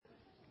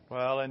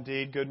Well,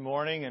 indeed, good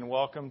morning and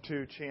welcome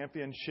to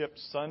Championship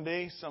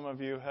Sunday. Some of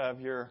you have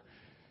your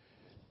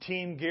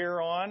team gear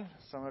on.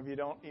 Some of you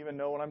don't even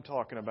know what I'm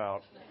talking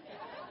about.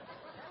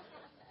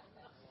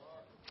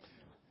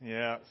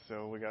 Yeah,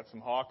 so we got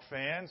some Hawk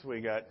fans. We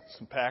got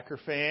some Packer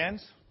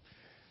fans.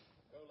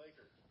 Go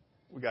Lakers.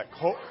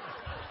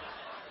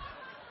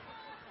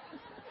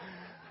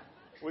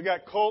 We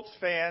got Colts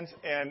fans,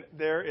 and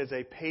there is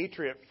a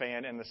Patriot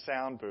fan in the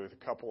sound booth,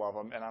 a couple of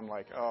them, and I'm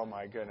like, oh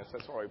my goodness,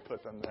 that's why we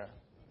put them there.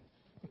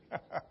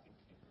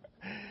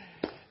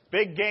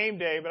 Big game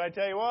day, but I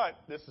tell you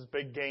what, this is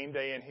big game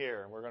day in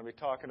here. We're going to be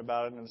talking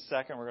about it in a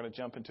second. We're going to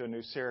jump into a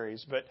new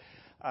series. But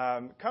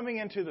coming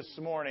into this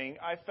morning,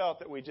 I felt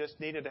that we just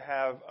needed to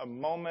have a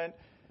moment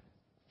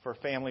for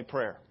family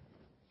prayer.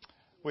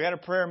 We had a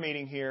prayer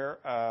meeting here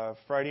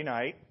Friday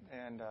night,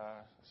 and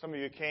some of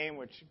you came,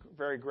 which I'm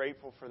very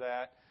grateful for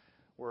that.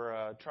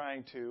 We're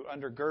trying to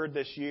undergird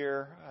this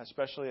year,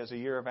 especially as a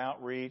year of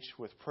outreach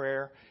with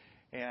prayer.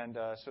 And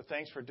so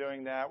thanks for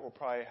doing that. We'll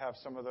probably have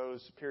some of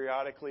those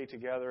periodically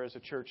together as a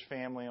church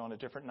family on a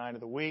different night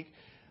of the week.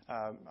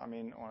 On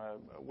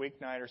a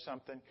weeknight or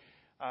something.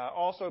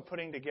 Also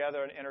putting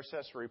together an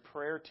intercessory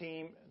prayer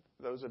team.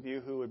 Those of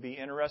you who would be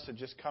interested,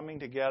 just coming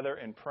together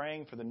and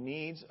praying for the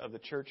needs of the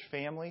church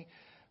family,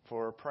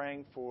 for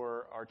praying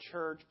for our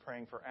church,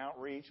 praying for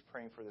outreach,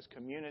 praying for this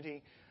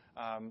community.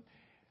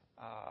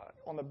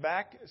 On the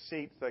back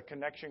seat, the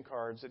connection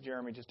cards that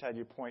Jeremy just had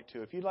you point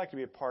to, if you'd like to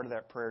be a part of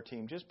that prayer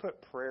team, just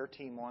put prayer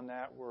team on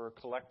that. We're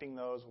collecting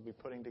those. We'll be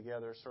putting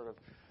together sort of,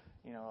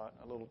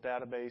 a little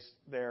database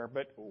there.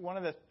 But one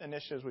of the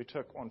initiatives we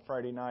took on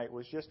Friday night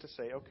was just to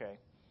say, okay,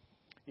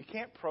 you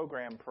can't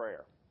program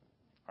prayer,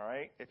 all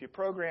right? If you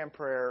program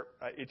prayer,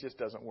 it just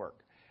doesn't work.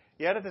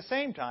 Yet at the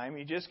same time,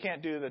 you just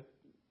can't do the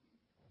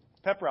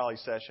pep rally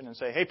session and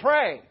say, hey,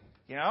 pray,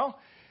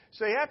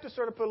 So you have to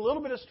sort of put a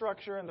little bit of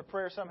structure in the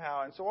prayer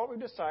somehow. And so what we've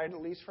decided,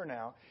 at least for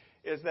now,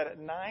 is that at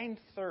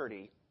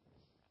 9:30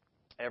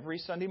 every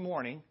Sunday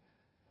morning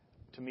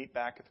to meet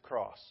back at the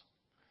cross.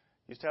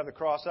 Used to have the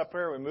cross up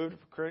there. We moved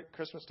for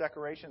Christmas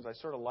decorations. I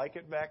sort of like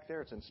it back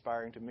there. It's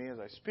inspiring to me as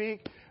I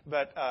speak.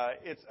 But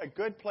it's a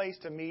good place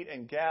to meet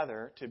and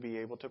gather to be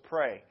able to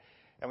pray.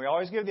 And we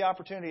always give the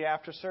opportunity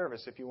after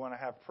service, if you want to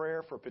have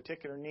prayer for a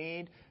particular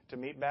need, to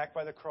meet back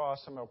by the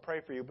cross, someone will pray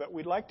for you. But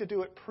we'd like to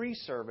do it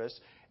pre-service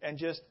and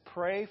just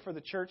pray for the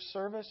church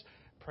service,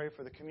 pray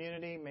for the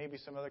community, maybe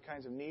some other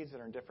kinds of needs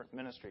that are in different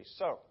ministries.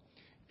 So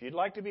if you'd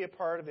like to be a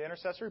part of the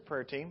intercessory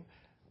prayer team,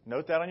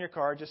 note that on your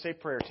card, just say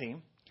prayer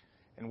team.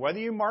 And whether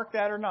you mark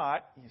that or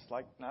not, it's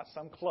like not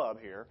some club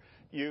here,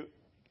 you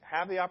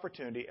have the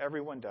opportunity,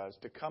 everyone does,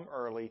 to come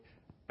early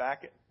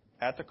back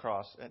at the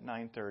cross at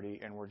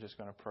 9:30, and we're just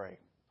going to pray.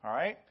 All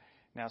right?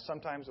 Now,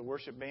 sometimes the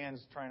worship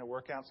band's trying to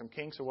work out some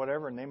kinks or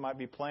whatever, and they might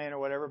be playing or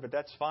whatever, but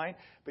that's fine.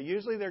 But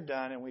usually they're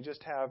done, and we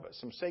just have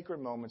some sacred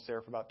moments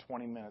there for about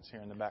 20 minutes here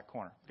in the back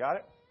corner. Got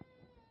it?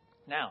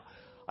 Now,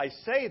 I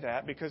say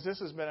that because this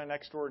has been an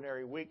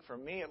extraordinary week for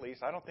me, at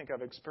least. I don't think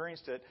I've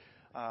experienced it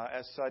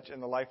as such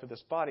in the life of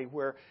this body,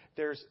 where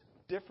there's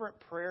different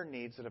prayer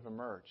needs that have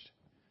emerged.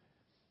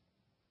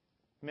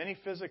 Many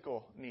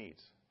physical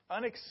needs.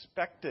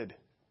 Unexpected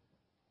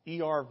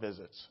ER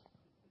visits.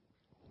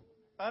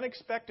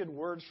 Unexpected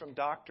words from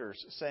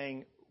doctors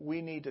saying,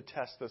 we need to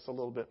test this a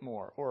little bit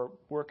more, or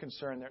we're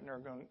concerned that there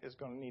is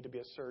going to need to be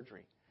a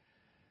surgery.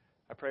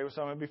 I prayed with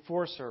someone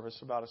before service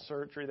about a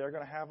surgery they're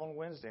going to have on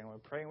Wednesday, and we're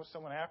praying with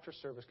someone after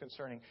service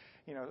concerning,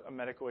 a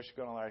medical issue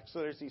going on. So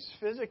there's these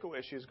physical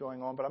issues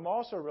going on, but I'm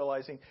also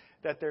realizing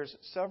that there's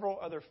several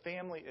other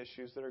family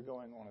issues that are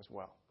going on as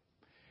well.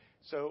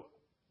 So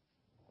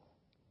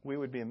we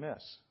would be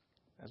amiss,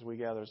 as we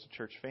gather as a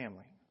church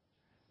family,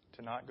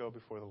 to not go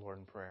before the Lord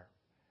in prayer.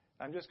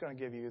 I'm just going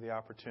to give you the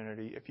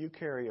opportunity, if you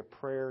carry a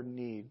prayer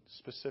need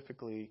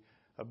specifically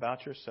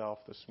about yourself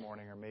this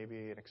morning, or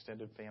maybe an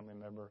extended family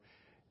member,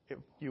 if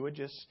you would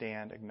just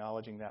stand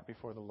acknowledging that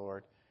before the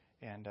Lord,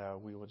 and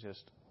we will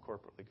just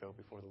corporately go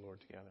before the Lord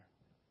together.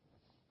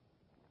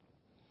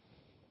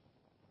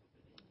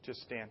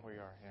 Just stand where you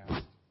are,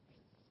 yeah.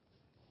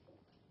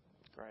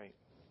 Great.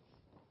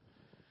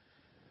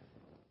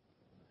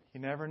 You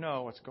never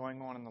know what's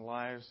going on in the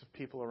lives of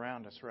people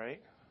around us,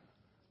 right?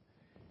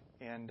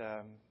 And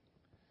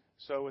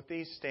so with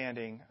these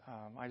standing,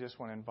 I just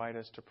want to invite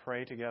us to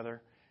pray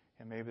together.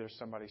 And maybe there's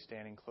somebody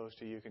standing close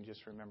to you. You can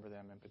just remember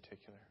them in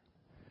particular.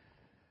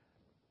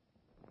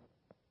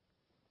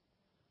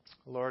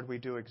 Lord, we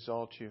do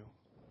exalt you.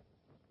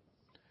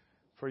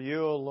 For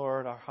you, O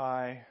Lord, are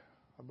high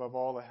above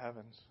all the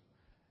heavens.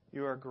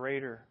 You are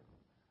greater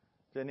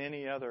than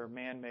any other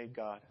man-made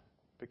God,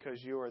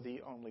 because you are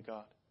the only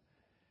God.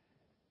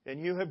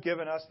 And you have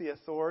given us the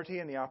authority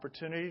and the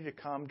opportunity to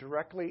come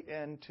directly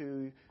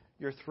into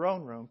your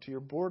throne room, to your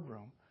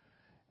boardroom,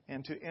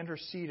 and to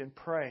intercede and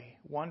pray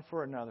one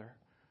for another,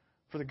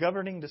 for the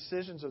governing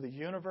decisions of the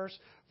universe,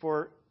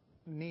 for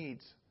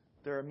needs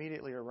that are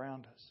immediately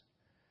around us.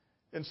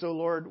 And so,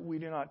 Lord, we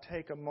do not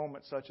take a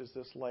moment such as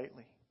this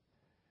lightly.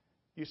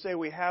 You say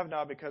we have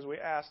not because we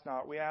ask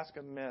not. We ask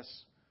amiss.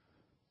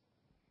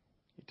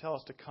 tell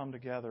us to come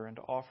together and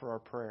to offer our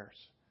prayers.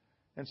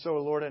 And so,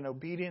 Lord, in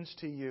obedience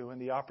to you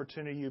and the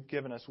opportunity you've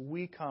given us,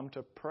 we come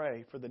to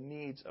pray for the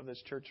needs of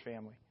this church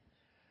family.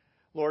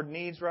 Lord,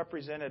 needs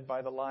represented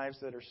by the lives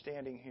that are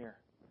standing here.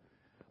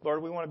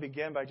 Lord, we want to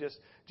begin by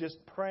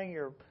just praying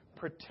your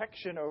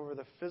protection over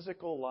the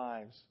physical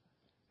lives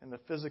and the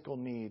physical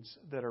needs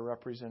that are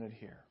represented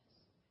here.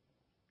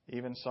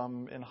 Even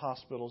some in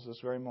hospitals this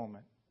very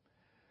moment.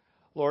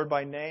 Lord,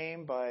 by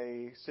name,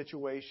 by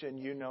situation,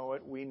 you know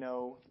it. We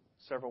know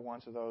several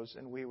ones of those,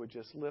 and we would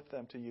just lift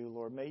them to you,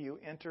 Lord. May you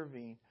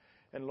intervene,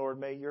 and Lord,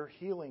 may your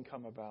healing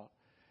come about,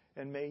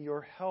 and may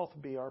your health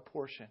be our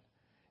portion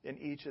in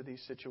each of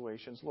these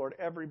situations. Lord,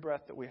 every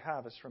breath that we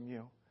have is from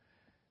you.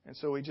 And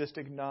so we just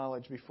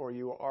acknowledge before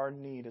you our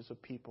need as a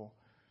people,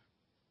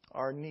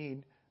 our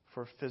need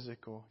for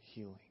physical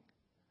healing.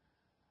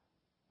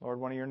 Lord,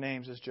 one of your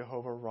names is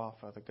Jehovah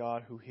Rapha, the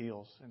God who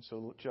heals. And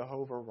so,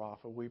 Jehovah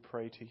Rapha, we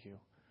pray to you.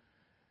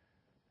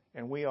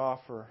 And we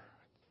offer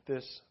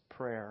this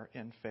prayer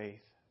in faith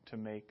to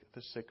make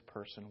the sick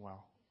person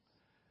well.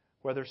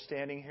 Whether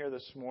standing here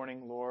this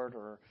morning, Lord,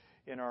 or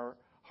in our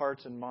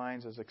hearts and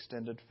minds as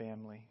extended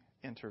family,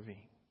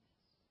 intervene.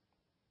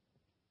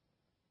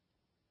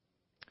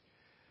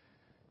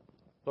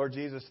 Lord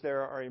Jesus,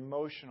 there are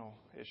emotional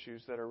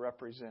issues that are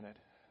represented.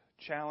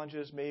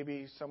 Challenges,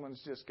 maybe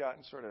someone's just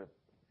gotten sort of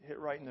hit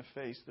right in the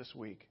face this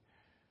week.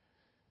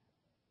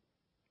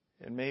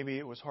 And maybe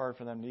it was hard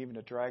for them even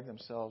to drag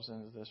themselves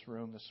into this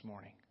room this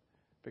morning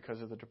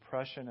because of the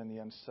depression and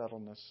the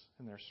unsettledness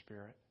in their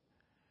spirit.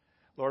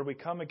 Lord, we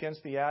come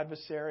against the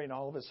adversary and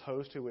all of his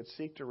host who would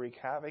seek to wreak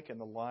havoc in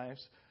the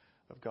lives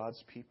of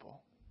God's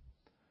people.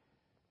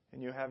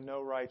 And you have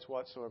no rights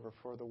whatsoever,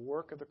 for the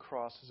work of the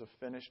cross is a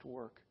finished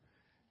work.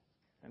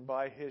 And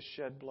by his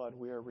shed blood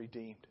we are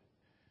redeemed.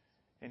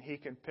 And he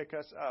can pick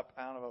us up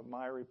out of a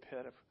miry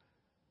pit of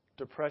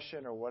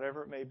depression or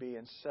whatever it may be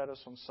and set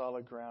us on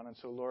solid ground. And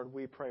so, Lord,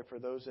 we pray for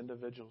those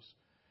individuals.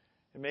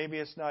 And maybe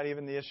it's not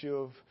even the issue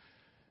of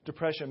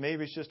depression.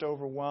 Maybe it's just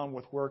overwhelmed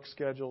with work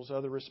schedules,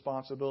 other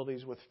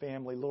responsibilities with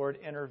family. Lord,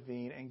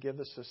 intervene and give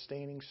the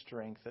sustaining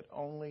strength that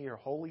only your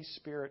Holy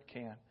Spirit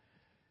can.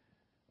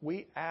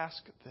 We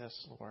ask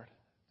this, Lord,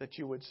 that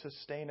you would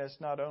sustain us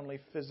not only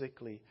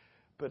physically,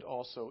 but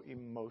also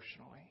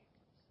emotionally.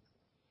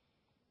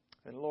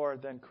 And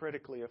Lord, then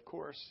critically, of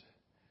course,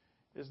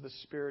 is the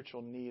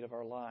spiritual need of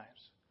our lives.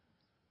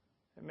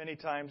 And many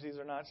times these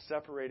are not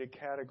separated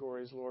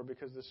categories, Lord,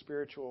 because the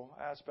spiritual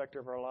aspect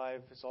of our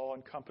life is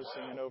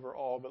all-encompassing and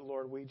overall. But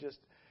Lord, we just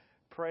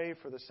pray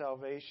for the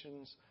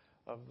salvations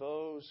of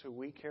those who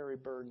we carry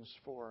burdens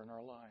for in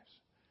our lives.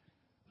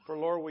 For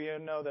Lord, we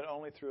know that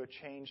only through a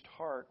changed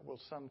heart will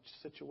some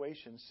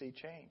situations see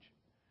change.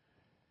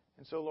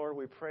 And so, Lord,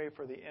 we pray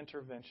for the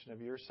intervention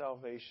of your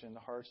salvation in the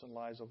hearts and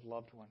lives of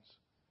loved ones.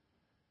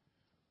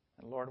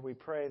 And Lord, we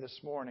pray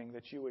this morning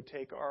that you would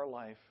take our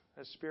life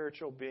as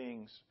spiritual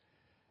beings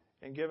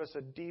and give us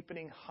a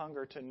deepening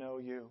hunger to know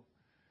you.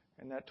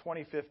 And that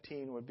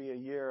 2015 would be a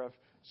year of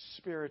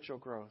spiritual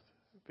growth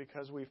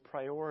because we've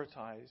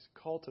prioritized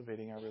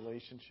cultivating our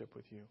relationship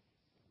with you.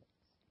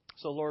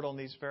 So, Lord, on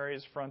these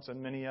various fronts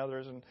and many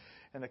others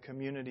and the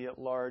community at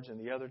large and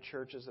the other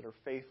churches that are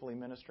faithfully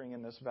ministering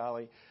in this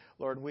valley,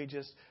 Lord, we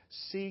just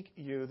seek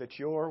you that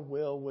your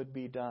will would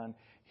be done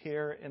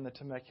here in the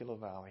Temecula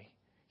Valley,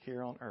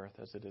 here on earth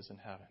as it is in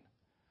heaven.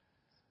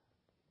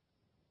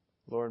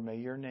 Lord, may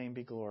your name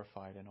be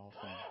glorified in all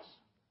things.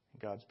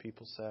 And God's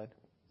people said,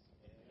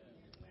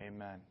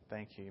 Amen.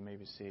 Thank you. You may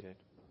be seated.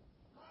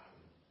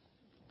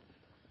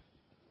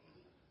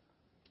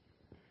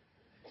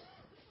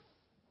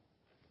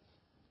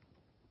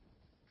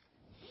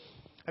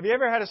 Have you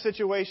ever had a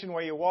situation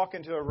where you walk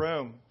into a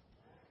room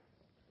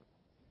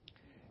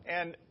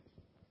and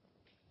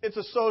it's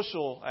a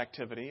social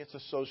activity, it's a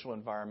social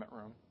environment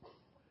room,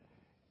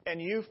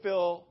 and you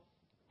feel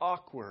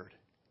awkward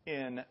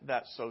in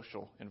that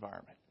social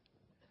environment?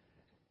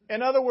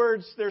 In other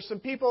words, there's some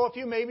people, a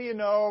few maybe you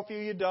know, a few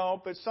you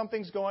don't, but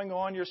something's going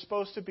on, you're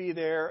supposed to be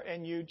there,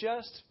 and you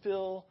just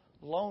feel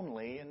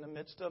lonely in the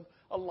midst of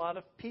a lot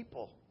of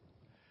people.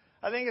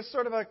 I think it's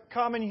sort of a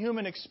common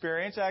human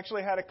experience. I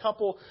actually had a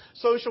couple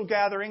social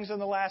gatherings in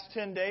the last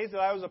 10 days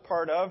that I was a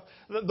part of.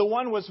 The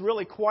one was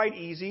really quite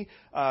easy.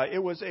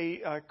 It was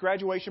a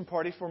graduation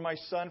party for my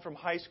son from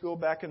high school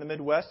back in the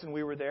Midwest, and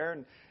we were there,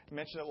 and I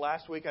mentioned it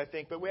last week, I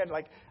think. But we had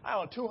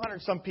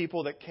 200-some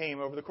people that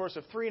came over the course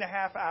of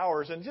 3.5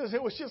 hours, and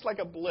it was just like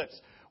a blitz,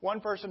 one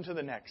person to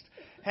the next,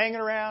 hanging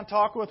around,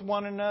 talking with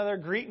one another,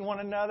 greeting one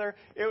another.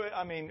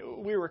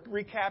 We were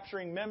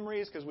recapturing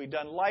memories because we'd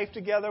done life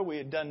together, we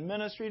had done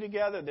ministry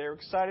together. They were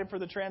excited for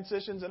the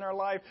transitions in our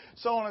life,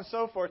 so on and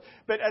so forth.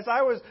 But as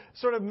I was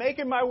sort of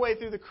making my way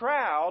through the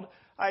crowd,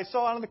 I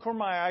saw out of the corner of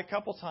my eye a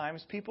couple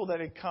times people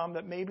that had come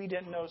that maybe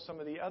didn't know some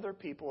of the other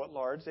people at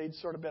large. They'd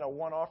sort of been a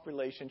one-off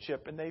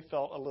relationship, and they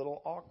felt a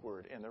little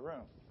awkward in the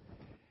room.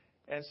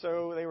 And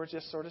so they were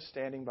just sort of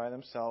standing by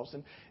themselves.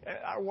 And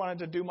I wanted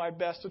to do my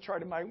best to try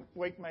to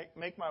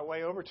make my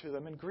way over to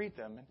them and greet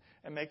them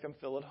and make them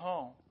feel at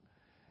home.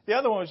 The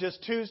other one was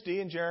just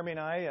Tuesday, and Jeremy and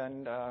I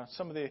and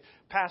some of the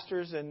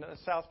pastors in the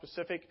South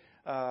Pacific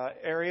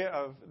area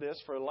of this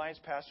for Alliance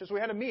Pastors, we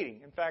had a meeting.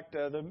 In fact,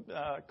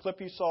 the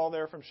clip you saw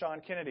there from Sean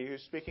Kennedy,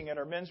 who's speaking at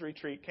our men's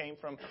retreat, came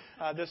from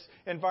this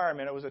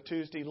environment. It was a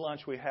Tuesday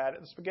lunch we had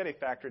at the Spaghetti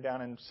Factory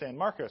down in San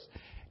Marcos.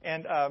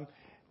 And,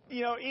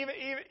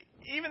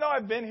 even though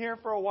I've been here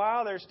for a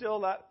while, there's still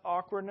that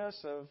awkwardness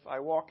of I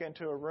walk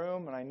into a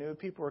room and I knew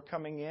people were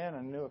coming in.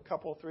 I knew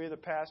three of the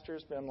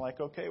pastors, but I'm like,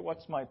 okay,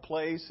 what's my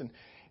place?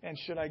 And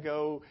should I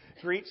go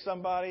greet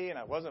somebody? And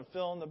I wasn't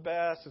feeling the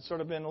best. It's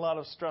sort of been a lot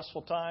of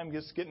stressful time,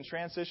 just getting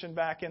transitioned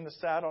back in the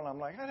saddle. And I'm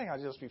like, I think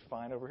I'll just be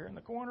fine over here in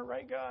the corner,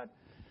 right, God?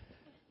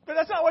 But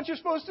that's not what you're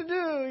supposed to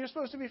do. You're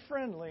supposed to be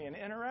friendly and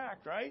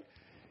interact, right?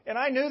 And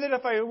I knew that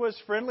if I was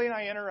friendly and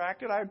I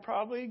interacted, I'd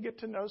probably get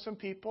to know some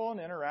people and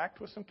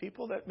interact with some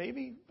people that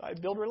maybe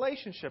I'd build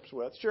relationships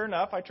with. Sure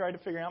enough, I tried to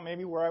figure out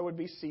maybe where I would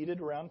be seated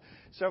around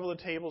several of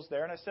the tables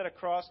there. And I sat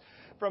across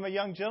from a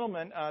young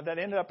gentleman that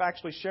ended up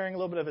actually sharing a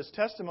little bit of his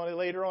testimony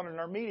later on in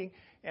our meeting.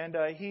 And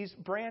he's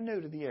brand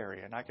new to the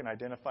area, and I can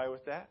identify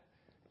with that.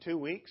 2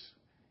 weeks.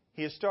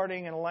 He is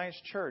starting an Alliance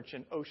Church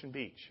in Ocean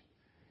Beach.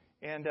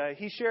 And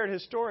he shared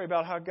his story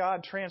about how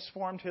God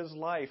transformed his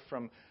life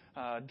from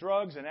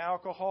drugs and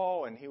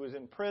alcohol, and he was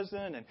in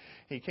prison, and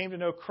he came to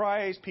know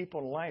Christ.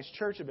 People in Alliance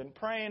Church had been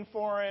praying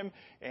for him,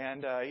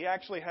 and he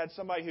actually had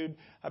somebody who'd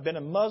been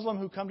a Muslim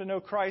who come to know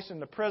Christ in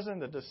the prison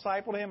that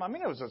discipled him. I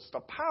mean, it was just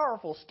a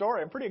powerful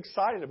story. I'm pretty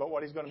excited about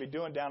what he's going to be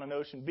doing down in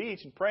Ocean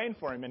Beach and praying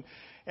for him.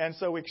 And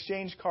so we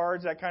exchanged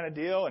cards, that kind of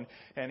deal,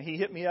 and he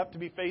hit me up to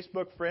be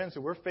Facebook friends,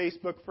 so we're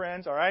Facebook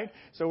friends, all right?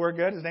 So we're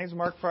good. His name's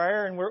Mark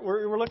Fryer, and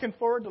we're looking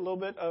forward to a little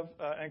bit of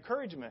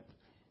encouragement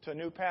to a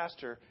new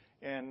pastor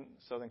in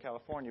Southern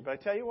California. But I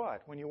tell you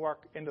what, when you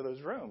walk into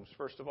those rooms,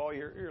 first of all,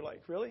 you're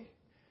like, really?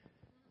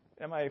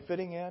 Am I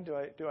fitting in? Do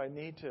I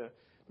need to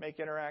make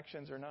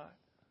interactions or not?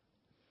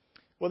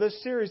 Well,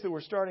 this series that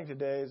we're starting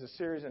today is a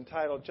series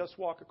entitled Just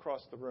Walk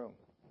Across the Room.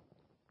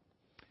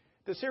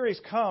 The series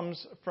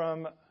comes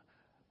from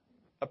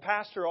a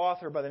pastor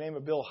author by the name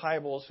of Bill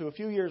Hybels, who a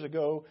few years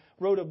ago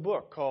wrote a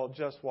book called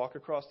Just Walk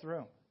Across the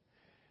Room.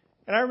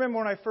 And I remember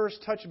when I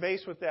first touched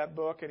base with that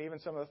book and even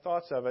some of the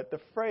thoughts of it,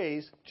 the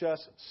phrase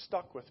just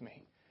stuck with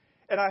me.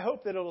 And I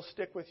hope that it'll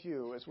stick with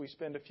you as we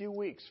spend a few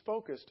weeks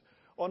focused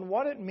on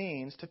what it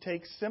means to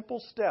take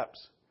simple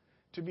steps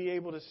to be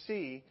able to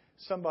see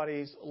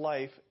somebody's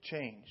life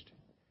changed.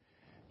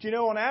 Do you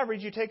know, on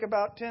average, you take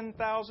about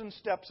 10,000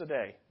 steps a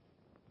day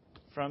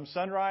from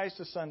sunrise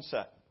to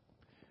sunset.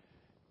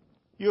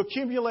 You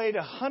accumulate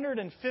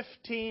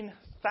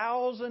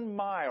 115,000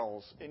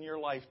 miles in your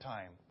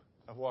lifetime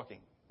of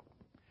walking.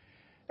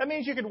 That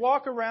means you could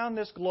walk around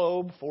this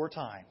globe 4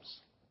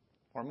 times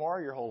or more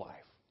your whole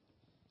life.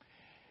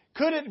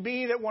 Could it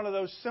be that one of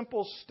those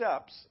simple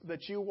steps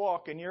that you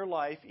walk in your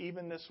life,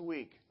 even this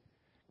week,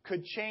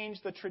 could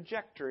change the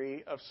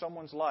trajectory of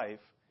someone's life,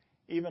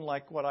 even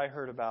like what I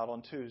heard about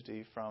on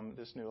Tuesday from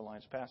this new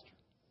Alliance pastor?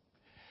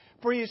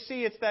 For you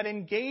see, it's that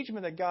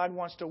engagement that God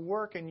wants to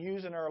work and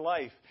use in our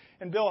life.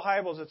 And Bill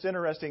Hybels, it's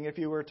interesting if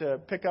you were to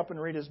pick up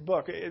and read his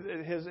book.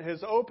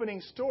 His opening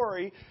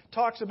story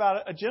talks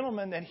about a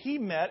gentleman that he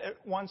met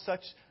at one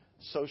such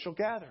social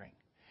gathering.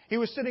 He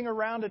was sitting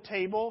around a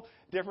table,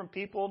 different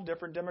people,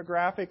 different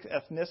demographics,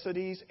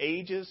 ethnicities,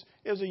 ages.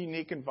 It was a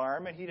unique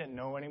environment. He didn't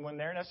know anyone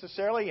there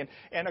necessarily.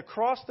 And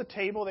across the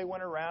table, they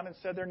went around and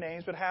said their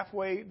names. But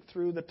halfway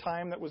through the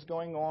time that was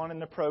going on in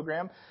the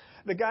program,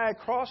 the guy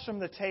across from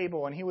the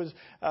table, and he was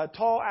a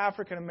tall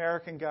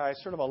African-American guy,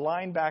 sort of a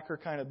linebacker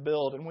kind of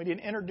build. And when he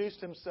introduced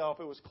himself,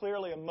 it was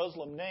clearly a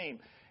Muslim name.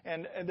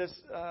 And this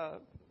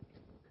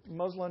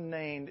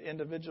Muslim-named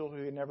individual who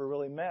he had never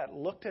really met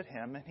looked at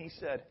him, and he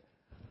said,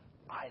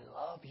 "I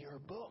love your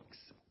books."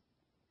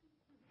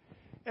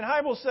 And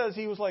Hybels says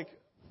he was like,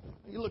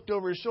 he looked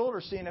over his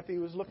shoulder, seeing if he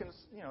was looking,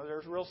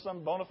 there's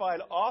some bona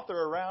fide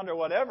author around or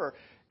whatever.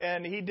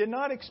 And he did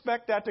not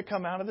expect that to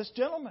come out of this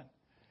gentleman.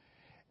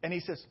 And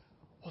he says,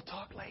 "We'll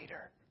talk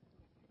later."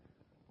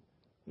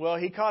 Well,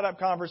 he caught up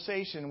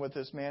conversation with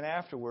this man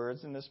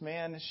afterwards, and this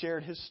man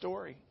shared his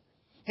story.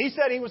 He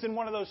said he was in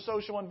one of those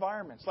social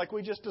environments, like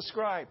we just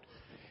described.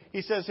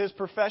 He says his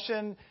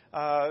profession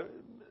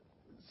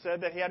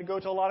said that he had to go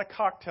to a lot of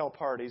cocktail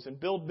parties and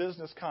build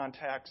business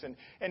contacts. And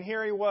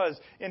here he was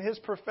in his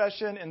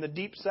profession in the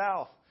Deep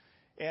South.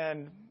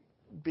 And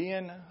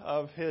being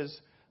of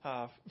his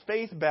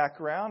faith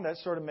background, that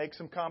sort of makes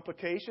some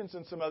complications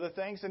and some other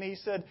things. And he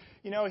said,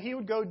 he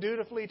would go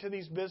dutifully to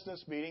these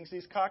business meetings,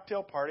 these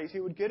cocktail parties. He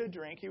would get a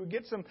drink. He would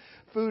get some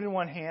food in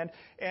one hand.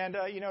 And,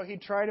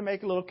 he'd try to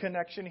make a little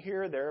connection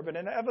here or there. But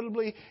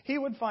inevitably, he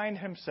would find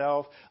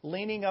himself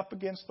leaning up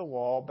against the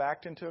wall,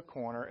 backed into a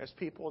corner, as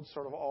people had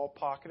sort of all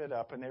pocketed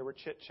up and they were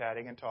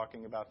chit-chatting and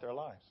talking about their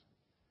lives.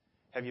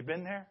 Have you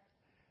been there?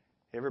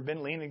 You ever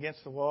been leaning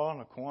against the wall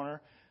in a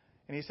corner?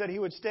 And he said he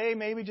would stay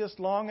maybe just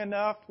long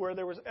enough where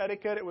there was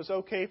etiquette. It was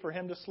okay for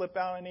him to slip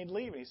out and he'd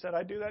leave. He said,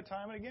 "I'd do that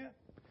time and again."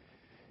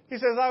 He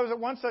says, "I was at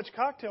one such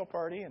cocktail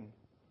party and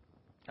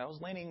I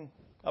was leaning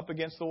up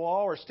against the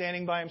wall or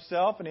standing by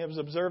himself, and he was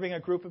observing a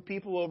group of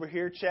people over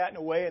here chatting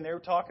away, and they were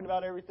talking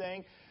about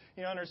everything,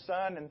 under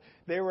son, and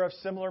they were of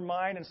similar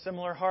mind and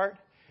similar heart.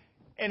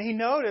 And he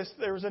noticed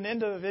there was an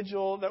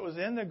individual that was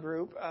in the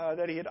group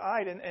that he had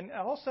eyed, and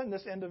all of a sudden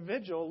this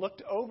individual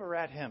looked over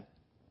at him.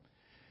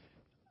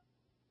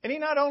 And he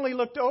not only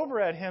looked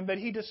over at him, but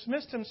he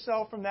dismissed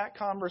himself from that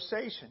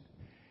conversation.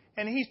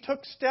 And he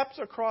took steps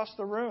across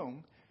the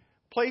room,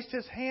 placed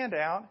his hand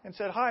out, and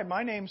said, "Hi,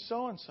 my name's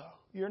so-and-so.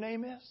 Your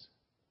name is?"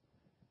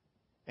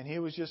 And he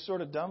was just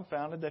sort of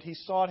dumbfounded that he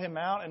sought him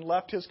out and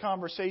left his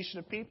conversation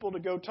of people to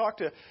go talk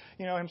to,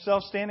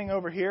 himself standing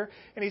over here.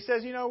 And he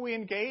says, we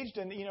engaged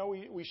and,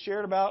 we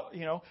shared about,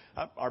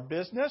 our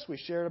business. We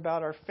shared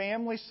about our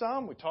family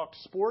some. We talked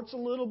sports a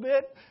little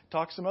bit,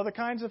 talked some other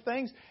kinds of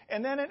things.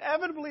 And then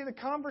inevitably the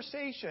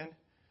conversation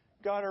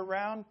got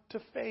around to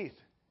faith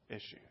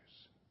issues.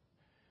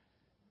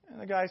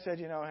 And the guy said,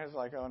 he was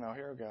like, "Oh no,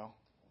 here we go.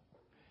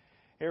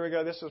 Here we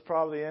go. This was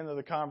probably the end of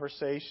the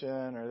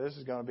conversation, or this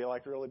is going to be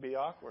really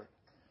awkward."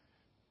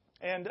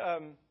 And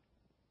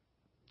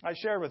I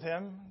shared with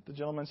him, the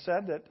gentleman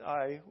said, that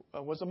I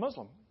was a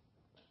Muslim.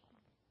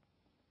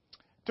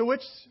 To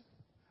which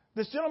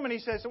this gentleman, he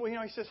says,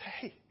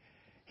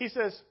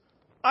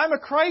 "I'm a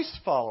Christ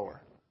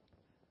follower.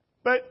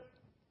 But,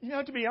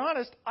 to be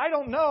honest, I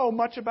don't know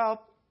much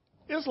about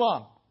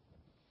Islam.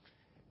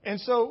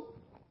 And so,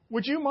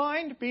 would you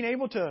mind being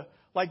able to,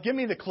 give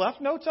me the Cliff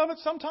Notes of it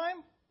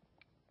sometime?"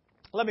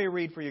 Let me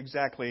read for you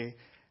exactly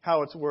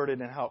how it's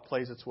worded and how it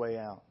plays its way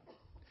out.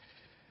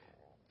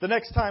 "The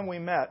next time we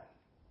met,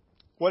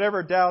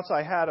 whatever doubts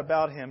I had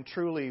about him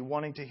truly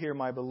wanting to hear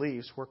my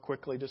beliefs were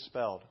quickly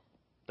dispelled.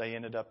 They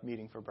ended up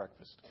meeting for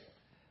breakfast.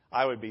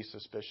 I would be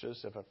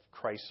suspicious if a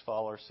Christ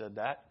follower said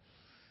that.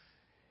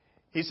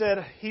 He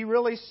said he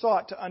really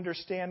sought to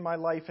understand my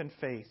life and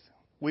faith.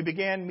 We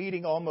began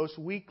meeting almost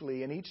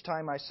weekly, and each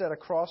time I sat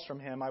across from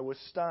him, I was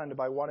stunned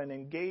by what an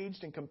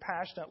engaged and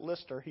compassionate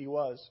listener he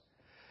was.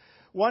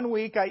 One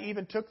week, I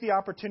even took the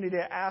opportunity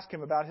to ask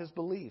him about his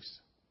beliefs.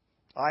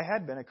 I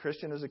had been a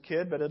Christian as a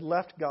kid, but had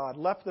left God,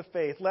 left the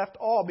faith, left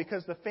all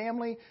because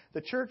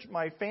the church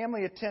my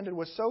family attended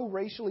was so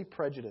racially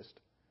prejudiced.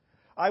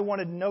 I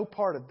wanted no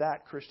part of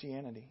that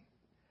Christianity.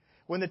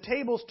 When the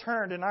tables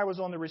turned and I was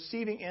on the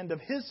receiving end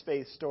of his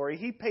faith story,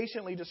 he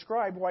patiently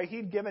described why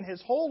he'd given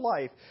his whole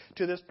life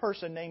to this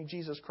person named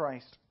Jesus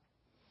Christ.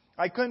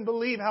 I couldn't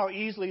believe how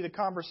easily the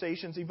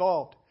conversations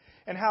evolved,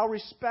 and how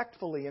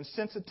respectfully and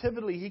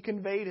sensitively he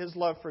conveyed his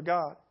love for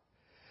God.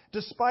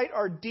 Despite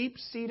our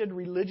deep-seated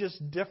religious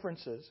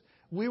differences,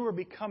 we were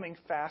becoming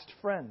fast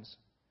friends.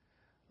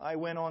 It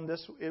went on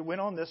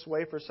this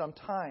way for some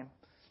time,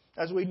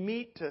 as we'd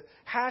meet to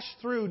hash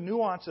through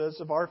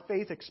nuances of our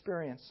faith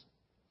experience.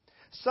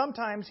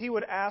 Sometimes he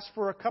would ask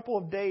for a couple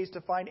of days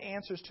to find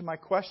answers to my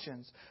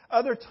questions.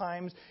 Other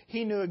times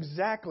he knew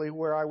exactly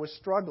where I was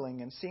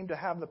struggling and seemed to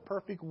have the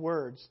perfect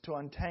words to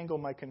untangle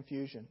my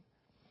confusion.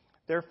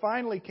 There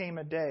finally came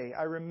a day,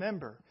 I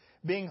remember,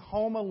 being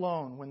home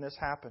alone when this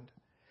happened,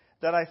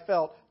 that I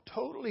felt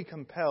totally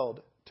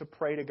compelled to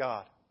pray to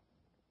God.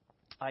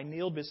 I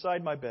kneeled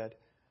beside my bed,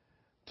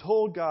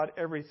 told God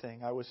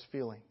everything I was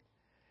feeling,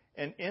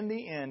 and in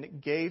the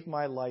end gave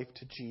my life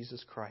to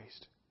Jesus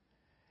Christ.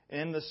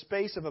 And in the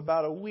space of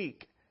about a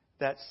week,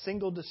 that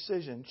single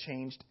decision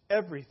changed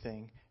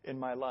everything in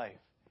my life.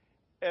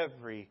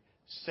 Every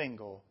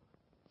single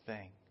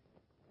thing.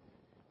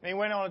 And he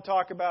went on to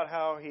talk about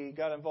how he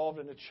got involved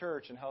in the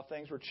church and how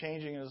things were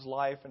changing in his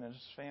life and in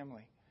his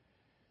family.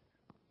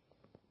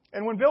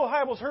 And when Bill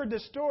Hybels heard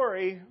this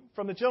story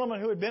from the gentleman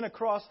who had been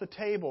across the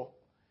table,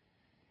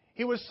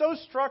 he was so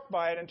struck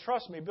by it, and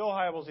trust me, Bill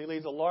Hybels, he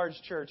leads a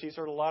large church. He's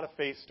heard a lot of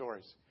faith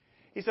stories.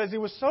 He says he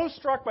was so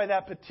struck by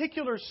that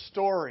particular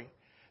story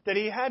that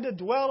he had to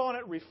dwell on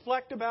it,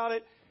 reflect about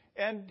it,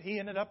 and he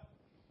ended up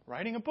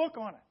writing a book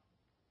on it.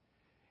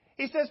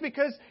 He says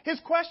because his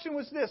question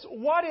was this: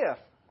 what if?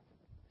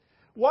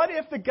 What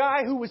if the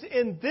guy who was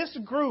in this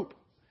group,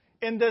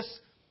 in this,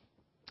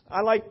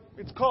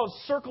 it's called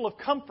circle of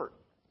comfort,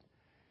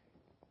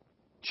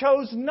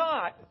 chose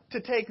not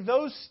to take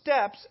those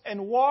steps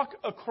and walk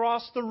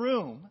across the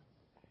room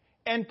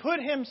and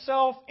put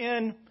himself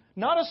in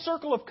not a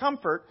circle of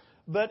comfort,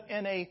 but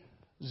in a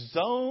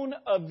zone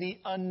of the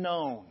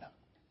unknown?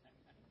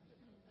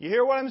 You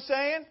hear what I'm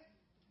saying?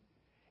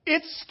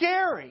 It's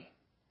scary.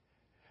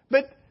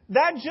 But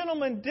that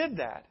gentleman did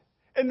that.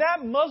 And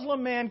that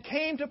Muslim man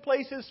came to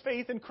place his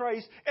faith in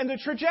Christ. And the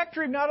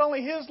trajectory of not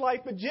only his life,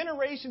 but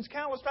generations,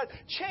 countless past,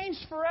 changed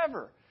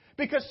forever.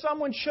 Because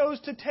someone chose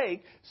to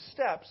take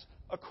steps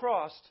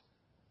across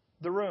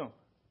the room.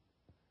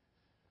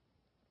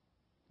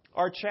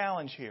 Our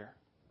challenge here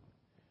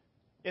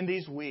in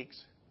these weeks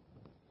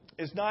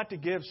is not to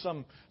give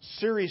some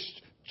serious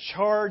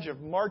charge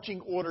of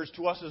marching orders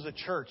to us as a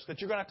church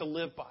that you're going to have to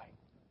live by.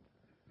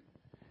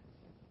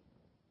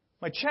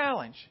 My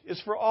challenge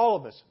is for all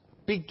of us,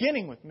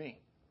 beginning with me,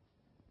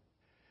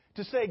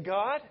 to say,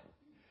 God,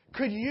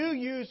 could you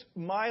use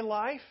my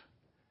life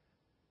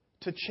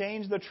to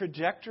change the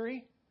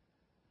trajectory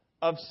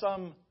of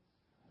some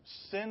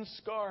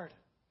sin-scarred,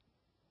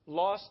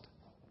 lost,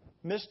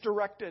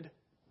 misdirected,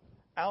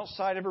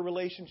 outside of a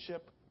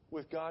relationship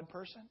with God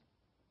person?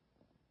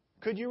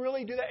 Could you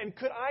really do that? And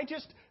could I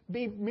just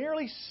be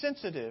merely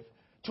sensitive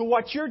to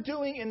what you're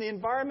doing in the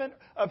environment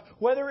of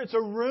whether it's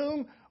a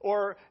room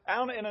or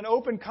out in an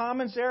open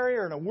commons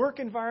area or in a work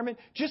environment?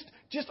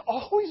 Just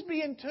always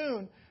be in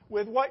tune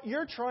with what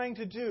you're trying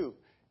to do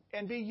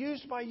and be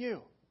used by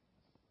you.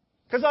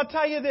 Because I'll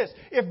tell you this,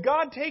 if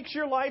God takes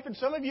your life, and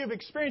some of you have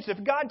experienced it,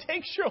 if God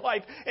takes your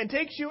life and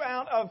takes you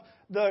out of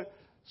the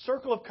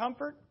circle of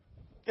comfort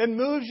and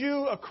moves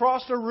you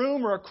across a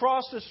room or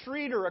across the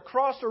street or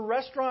across a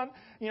restaurant,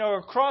 or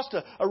across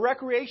a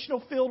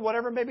recreational field,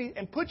 whatever it may be,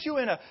 and puts you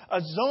in a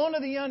zone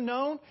of the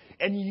unknown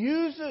and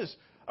uses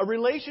a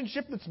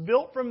relationship that's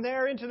built from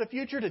there into the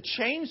future to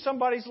change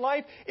somebody's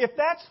life, if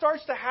that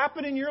starts to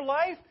happen in your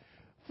life,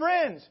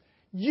 friends,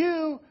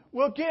 you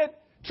will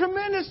get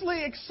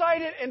tremendously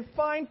excited and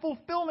find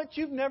fulfillment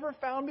you've never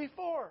found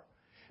before.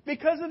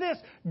 Because of this,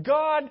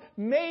 God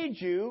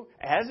made you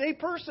as a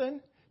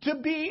person to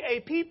be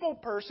a people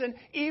person,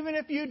 even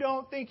if you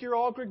don't think you're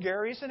all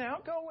gregarious and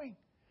outgoing.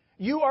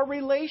 You are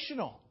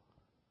relational.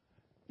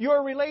 You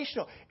are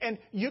relational. And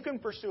you can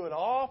pursue an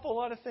awful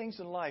lot of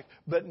things in life,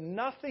 but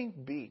nothing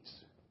beats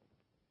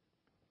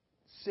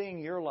seeing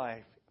your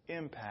life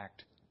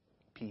impact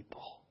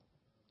people.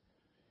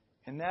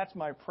 And that's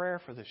my prayer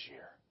for this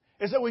year,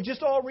 is that we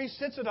just all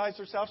resensitize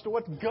ourselves to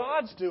what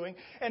God's doing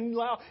and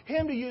allow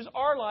Him to use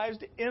our lives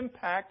to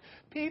impact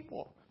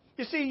people.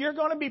 You see, you're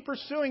going to be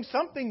pursuing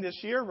something this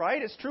year,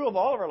 right? It's true of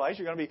all of our lives.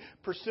 You're going to be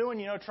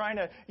pursuing, trying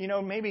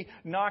to, maybe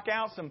knock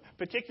out some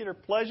particular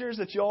pleasures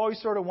that you always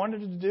sort of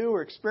wanted to do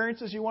or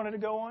experiences you wanted to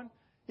go on.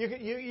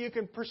 You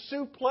can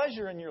pursue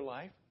pleasure in your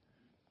life.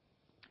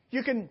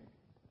 You can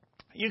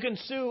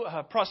pursue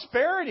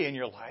prosperity in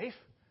your life.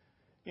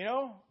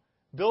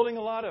 Building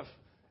a lot of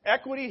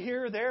equity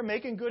here or there,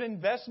 making good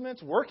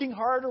investments, working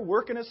harder,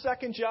 working a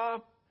second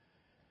job.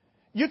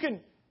 You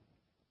can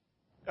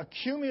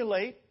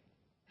accumulate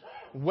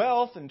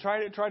wealth and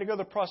try to go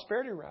the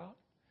prosperity route.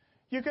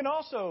 You can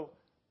also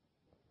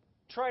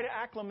try to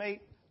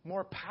acclimate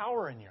more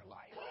power in your life.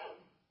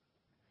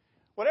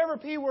 Whatever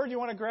P word you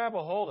want to grab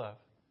a hold of.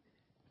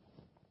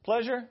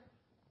 Pleasure,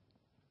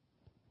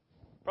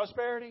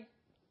 prosperity,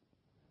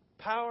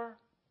 power,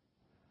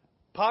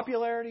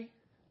 popularity.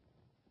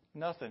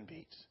 Nothing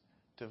beats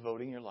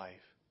devoting your life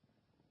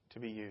to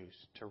be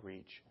used to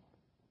reach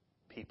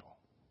people.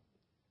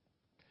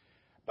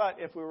 But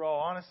if we were all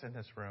honest in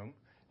this room,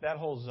 that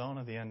whole zone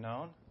of the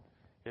unknown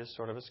is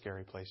sort of a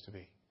scary place to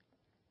be.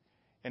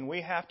 And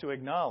we have to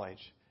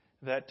acknowledge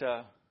that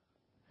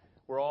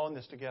we're all in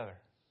this together.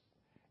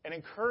 And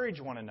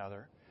encourage one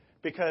another,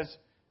 because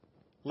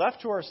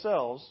left to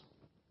ourselves,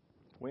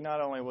 we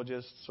not only will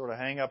just sort of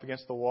hang up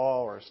against the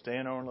wall or stay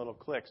in our own little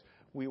cliques,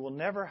 we will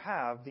never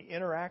have the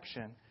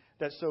interaction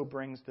that so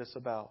brings this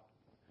about.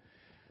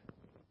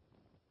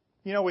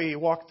 We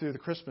walked through the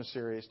Christmas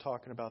series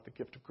talking about the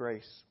gift of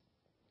grace.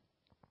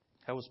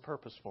 That was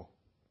purposeful,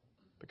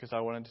 because I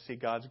wanted to see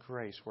God's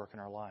grace work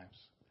in our lives.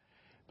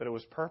 But it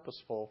was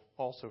purposeful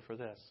also for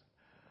this.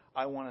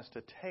 I want us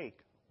to take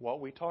what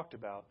we talked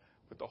about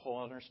with the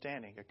whole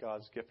understanding of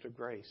God's gift of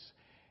grace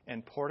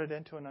and port it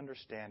into an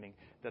understanding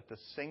that the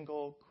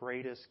single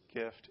greatest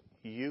gift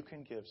you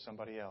can give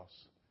somebody else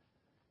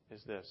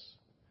is this.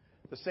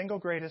 The single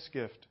greatest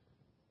gift,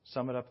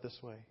 sum it up this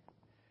way,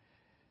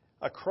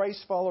 a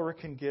Christ follower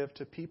can give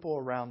to people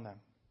around them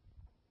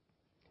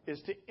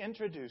is to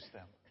introduce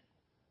them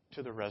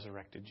to the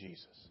resurrected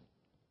Jesus.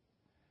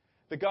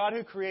 The God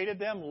who created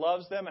them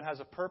loves them and has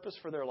a purpose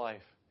for their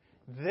life.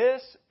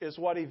 This is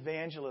what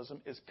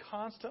evangelism is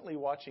constantly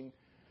watching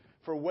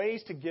for,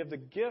 ways to give the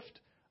gift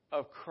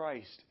of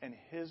Christ and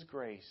His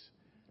grace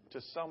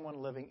to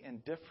someone living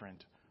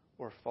indifferent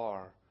or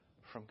far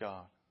from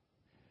God.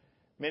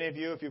 Many of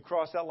you, if you've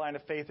crossed that line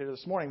of faith here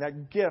this morning,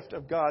 that gift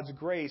of God's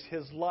grace,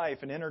 His life,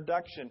 an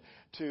introduction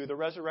to the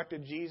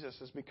resurrected Jesus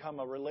has become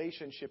a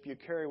relationship you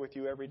carry with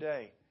you every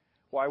day.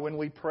 Why, when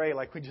we pray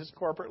like we just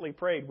corporately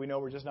prayed, we know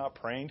we're just not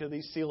praying to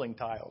these ceiling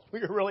tiles.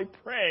 We are really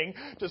praying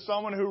to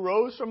someone who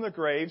rose from the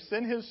grave,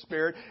 sent His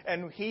Spirit,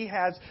 and He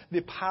has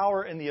the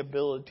power and the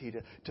ability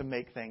to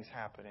make things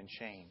happen and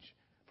change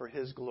for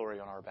His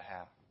glory on our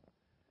behalf.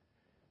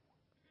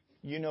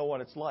 You know what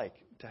it's like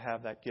to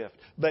have that gift.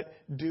 But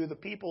do the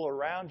people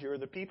around you, or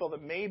the people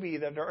that maybe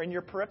that are in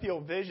your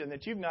peripheral vision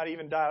that you've not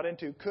even dialed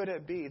into, could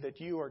it be that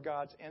you are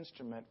God's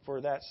instrument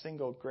for that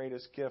single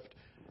greatest gift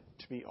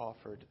to be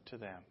offered to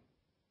them?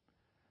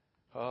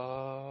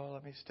 Oh,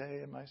 let me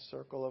stay in my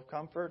circle of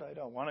comfort. I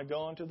don't want to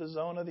go into the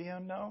zone of the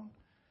unknown.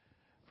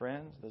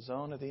 Friends, the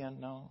zone of the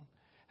unknown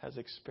has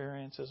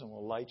experiences and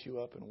will light you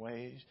up in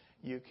ways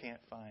you can't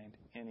find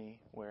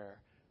anywhere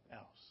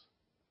else.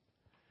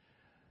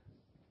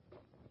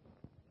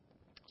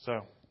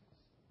 So,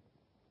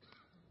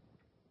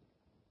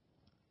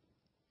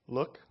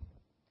 look,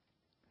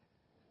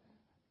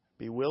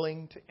 be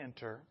willing to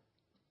enter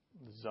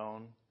the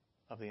zone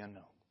of the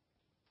unknown.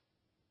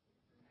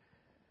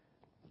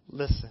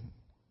 Listen.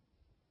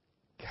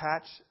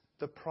 Catch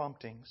the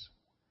promptings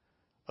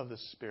of the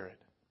Spirit.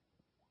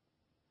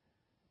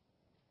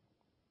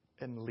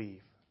 And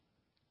leave.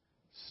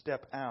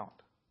 Step out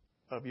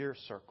of your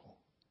circle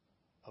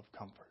of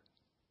comfort.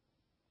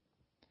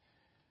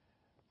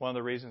 One of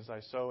the reasons I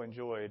so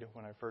enjoyed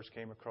when I first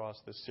came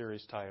across this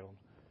series title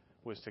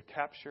was to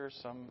capture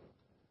some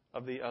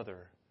of the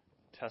other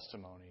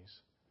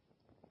testimonies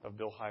of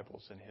Bill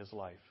Hybels in his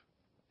life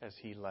as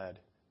he led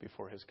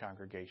before his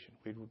congregation.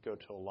 We would go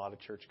to a lot of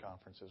church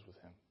conferences with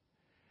him.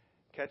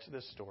 Catch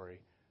this story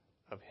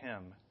of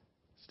him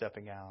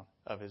stepping out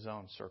of his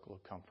own circle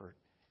of comfort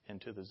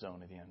into the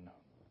zone of the unknown.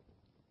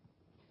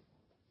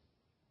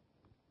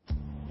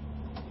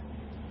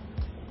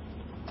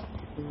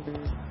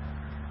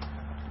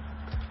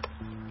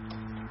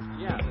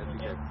 Yeah, that's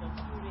good.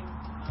 Shooting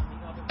on the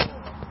other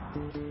goal.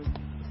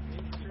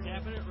 You're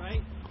tapping it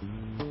right.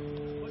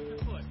 What's your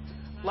foot?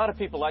 A lot of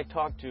people I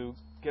talk to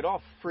get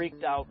all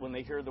freaked out when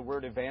they hear the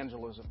word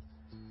evangelism.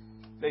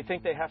 They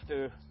think they have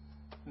to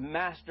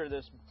master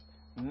this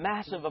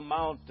massive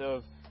amount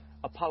of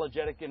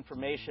apologetic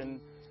information.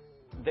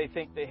 They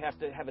think they have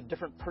to have a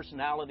different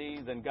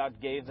personality than God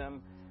gave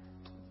them.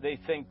 They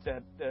think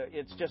that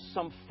it's just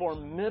some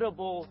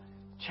formidable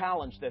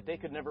challenge that they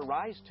could never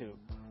rise to.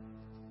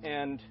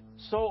 And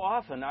so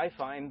often I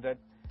find that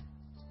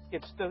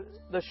it's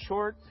the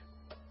short,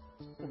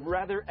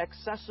 rather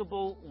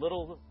accessible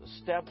little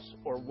steps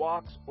or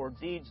walks or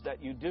deeds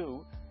that you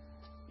do.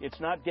 It's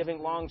not giving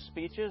long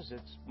speeches.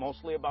 It's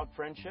mostly about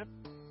friendship.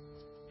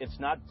 It's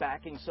not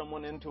backing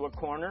someone into a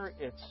corner.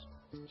 It's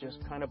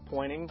just kind of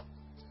pointing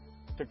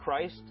to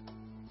Christ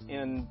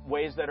in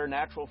ways that are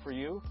natural for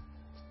you.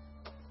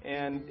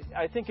 And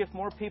I think if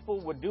more people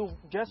would do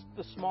just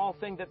the small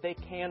thing that they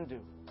can do,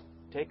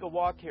 take a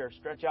walk here,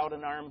 stretch out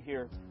an arm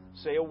here,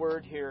 say a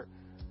word here,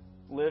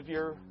 live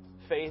your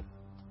faith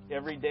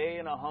every day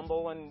in a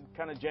humble and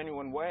kind of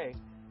genuine way,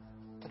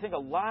 I think a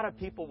lot of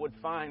people would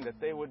find that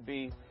they would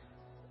be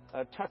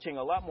touching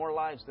a lot more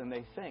lives than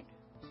they think.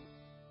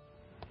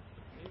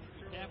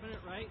 You're tapping it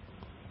right.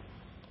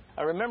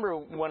 I remember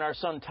when our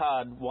son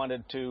Todd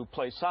wanted to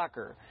play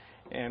soccer,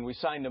 and we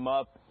signed him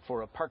up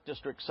for a Park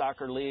District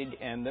Soccer League,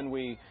 and then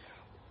we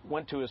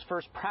went to his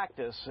first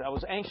practice. I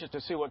was anxious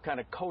to see what kind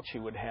of coach he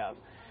would have.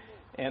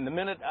 And the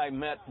minute I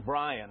met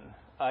Brian,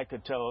 I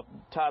could tell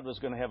Todd was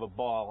going to have a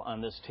ball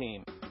on this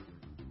team.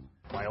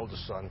 My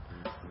oldest son,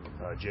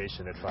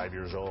 Jason, at 5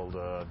 years old,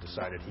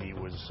 decided he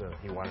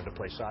wanted to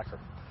play soccer.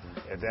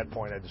 At that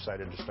point, I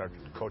decided to start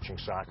coaching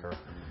soccer,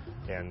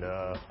 and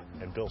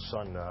Bill's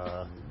son,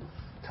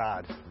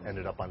 Todd,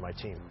 ended up on my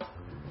team,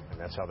 and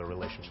that's how the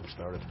relationship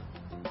started.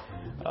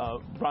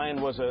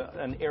 Brian was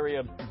an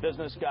area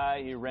business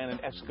guy. He ran an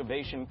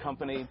excavation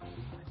company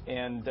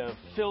and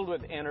filled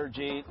with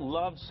energy,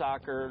 loved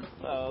soccer,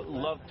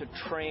 loved to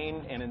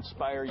train and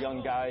inspire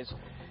young guys.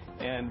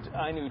 And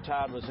I knew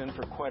Todd was in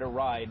for quite a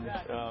ride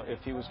if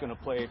he was going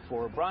to play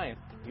for Brian.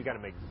 You got to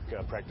make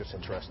practice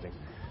interesting.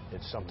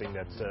 It's something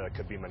that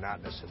could be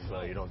monotonous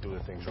if you don't do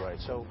the things right.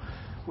 So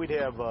we'd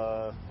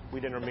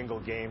intermingle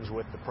games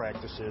with the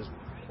practices.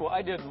 Well,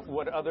 I did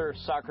what other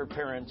soccer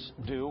parents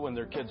do when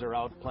their kids are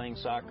out playing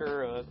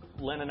soccer.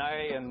 Len and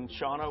I and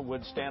Shauna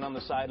would stand on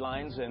the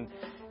sidelines and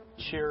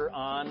cheer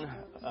on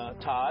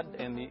Todd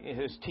and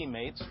his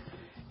teammates.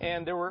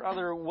 And there were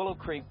other Willow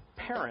Creek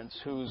parents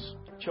whose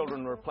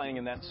children were playing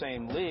in that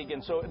same league.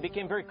 And so it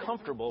became very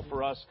comfortable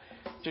for us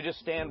to just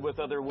stand with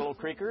other Willow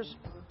Creekers.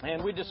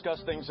 And we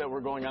discussed things that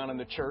were going on in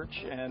the church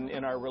and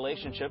in our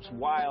relationships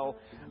while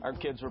our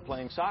kids were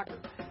playing soccer.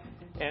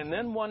 And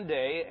then one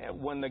day,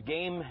 when the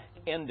game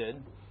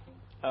ended,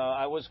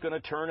 I was going to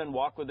turn and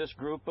walk with this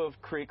group of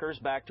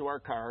Creekers back to our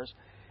cars.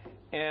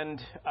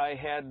 And I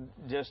had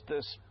just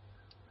this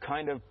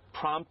kind of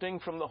prompting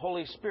from the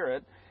Holy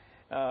Spirit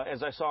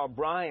as I saw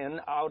Brian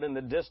out in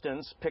the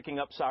distance picking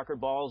up soccer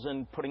balls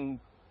and putting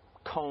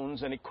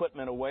cones and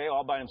equipment away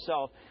all by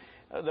himself.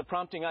 The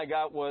prompting I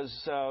got was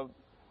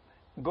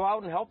go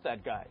out and help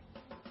that guy.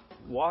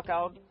 Walk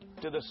out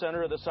to the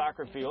center of the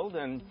soccer field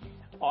and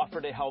offer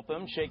to help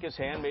him, shake his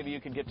hand. Maybe you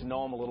could get to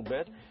know him a little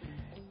bit.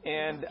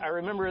 And I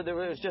remember there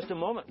was just a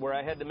moment where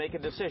I had to make a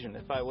decision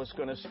if I was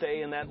going to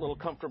stay in that little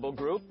comfortable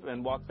group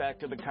and walk back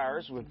to the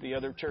cars with the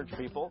other church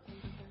people,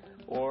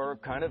 or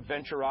kind of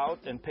venture out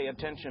and pay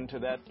attention to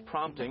that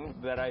prompting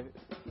that I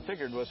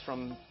figured was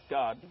from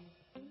God.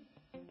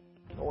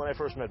 When I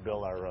first met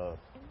Bill,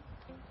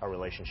 our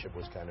relationship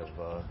was kind of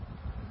a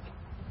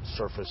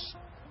surface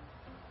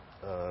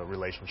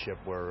relationship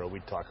where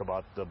we'd talk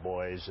about the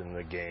boys and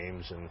the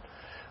games and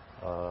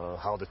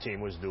how the team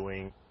was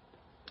doing.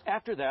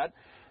 After that,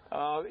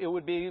 it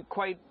would be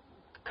quite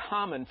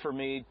common for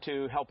me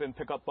to help him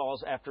pick up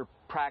balls after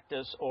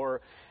practice or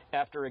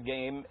after a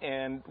game,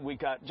 and we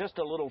got just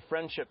a little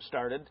friendship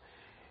started.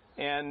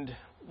 And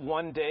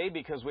one day,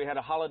 because we had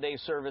a holiday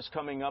service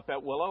coming up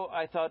at Willow,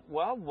 I thought,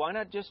 well, why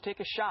not just take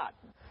a shot?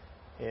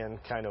 And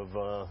kind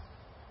of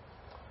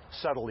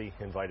subtly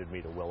invited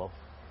me to Willow,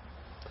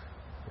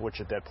 which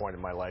at that point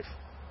in my life,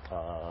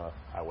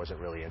 I wasn't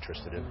really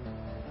interested in.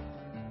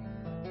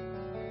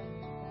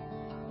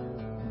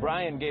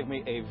 Brian gave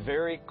me a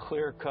very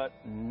clear-cut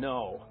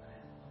no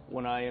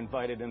when I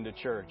invited him to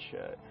church.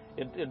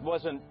 It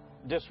wasn't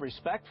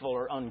disrespectful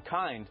or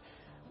unkind,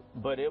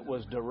 but it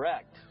was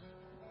direct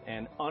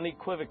and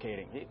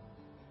unequivocating.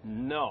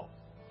 No,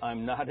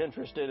 I'm not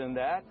interested in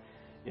that.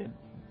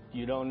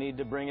 You don't need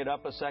to bring it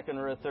up a second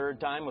or a third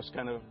time, was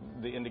kind of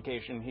the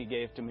indication he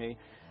gave to me.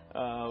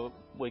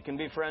 We can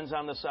be friends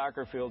on the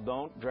soccer field.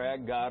 Don't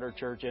drag God or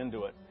church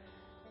into it.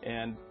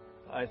 And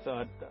I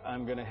thought,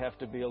 I'm going to have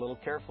to be a little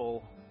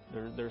careful.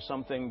 There's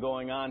something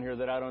going on here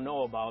that I don't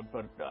know about,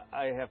 but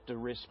I have to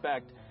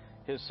respect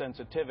his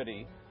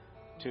sensitivity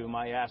to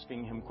my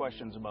asking him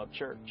questions about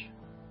church.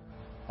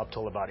 Up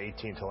till about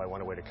 18, till I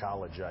went away to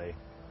college,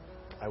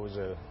 I was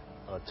a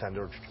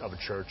attender of a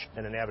church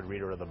and an avid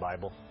reader of the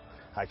Bible.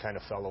 I kind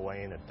of fell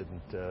away, and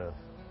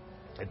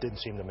it didn't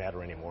seem to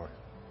matter anymore.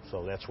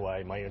 So that's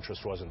why my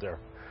interest wasn't there.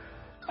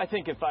 I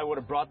think if I would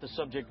have brought the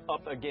subject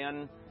up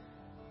again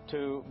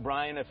to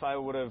Brian, if I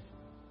would have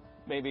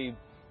maybe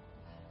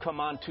come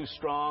on too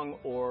strong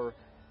or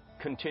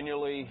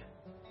continually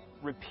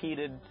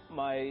repeated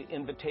my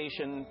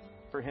invitation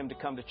for him to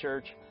come to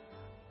church,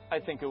 I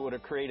think it would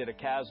have created a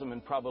chasm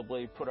and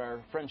probably put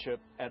our friendship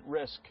at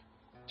risk.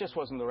 Just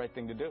wasn't the right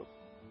thing to do.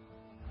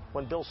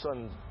 When Bill's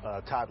son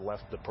Todd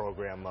left the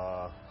program,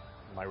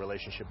 my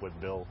relationship with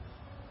Bill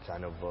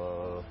kind of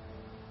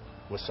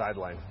was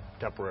sidelined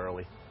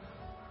temporarily.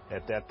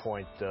 At that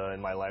point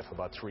in my life,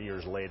 about 3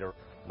 years later,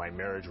 my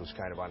marriage was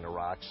kind of on the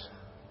rocks.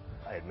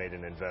 I had made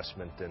an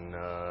investment in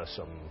a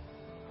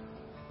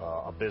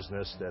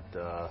business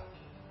that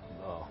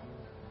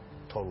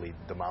totally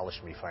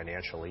demolished me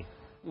financially.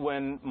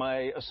 When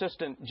my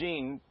assistant,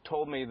 Gene,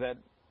 told me that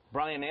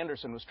Brian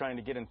Anderson was trying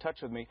to get in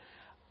touch with me,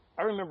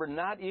 I remember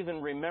not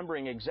even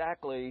remembering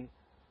exactly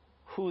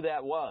who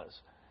that was.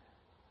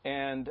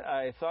 And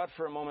I thought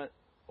for a moment,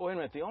 wait a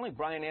minute, the only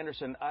Brian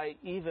Anderson I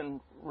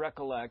even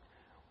recollect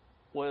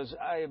was,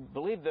 I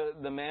believe,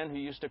 the man who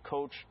used to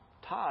coach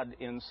Todd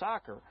in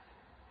soccer.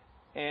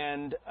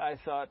 And I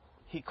thought,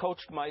 he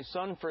coached my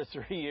son for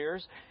 3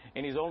 years,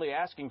 and he's only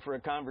asking for a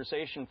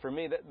conversation for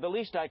me. The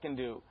least I can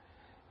do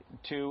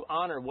to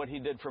honor what he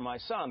did for my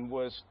son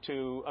was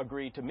to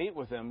agree to meet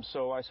with him.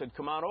 So I said,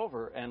 come on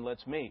over and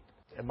let's meet.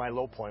 At my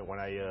low point, when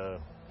I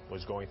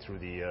was going through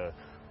the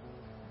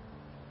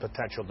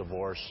potential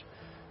divorce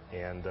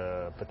and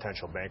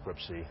potential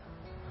bankruptcy,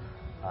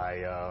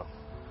 I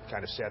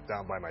kind of sat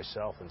down by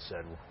myself and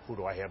said, who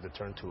do I have to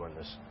turn to in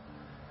this?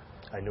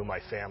 I knew my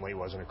family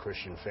wasn't a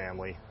Christian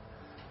family,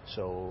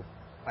 so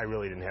I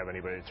really didn't have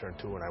anybody to turn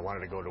to, and I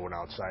wanted to go to an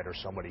outsider,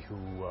 somebody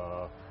who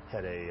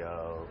had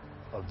a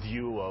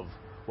view of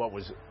what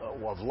was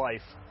of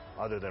life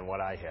other than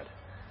what I had.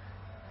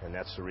 And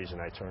that's the reason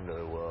I turned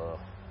to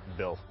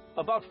Bill.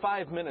 About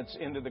 5 minutes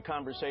into the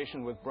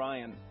conversation with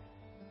Brian,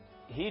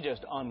 he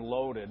just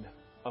unloaded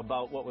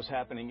about what was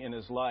happening in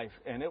his life,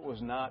 and it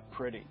was not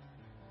pretty.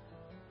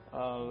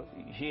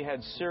 He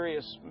had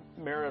serious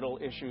marital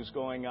issues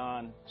going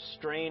on,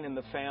 strain in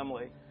the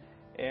family.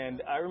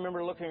 And I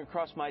remember looking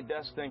across my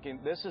desk thinking,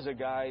 this is a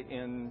guy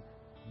in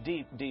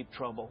deep, deep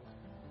trouble.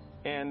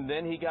 And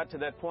then he got to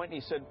that point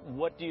and he said,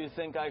 what do you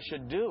think I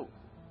should do?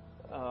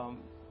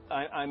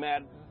 I'm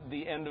at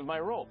the end of my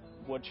rope.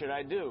 What should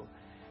I do?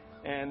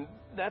 And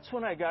that's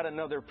when I got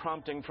another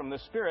prompting from the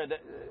Spirit.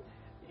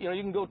 You know,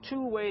 you can go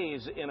two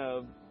ways in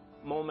a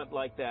moment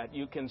like that.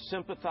 You can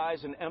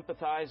sympathize and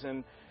empathize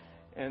and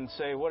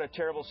say, what a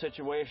terrible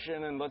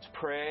situation, and let's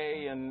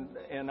pray,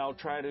 and I'll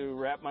try to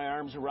wrap my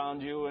arms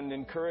around you and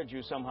encourage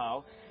you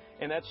somehow.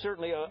 And that's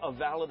certainly a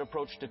valid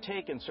approach to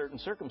take in certain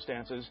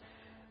circumstances.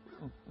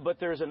 But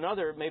there's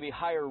another, maybe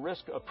higher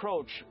risk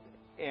approach,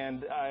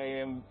 and I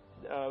am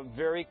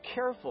very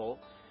careful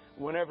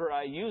whenever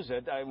I use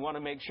it. I want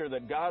to make sure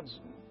that God's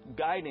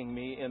guiding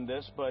me in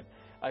this, but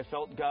I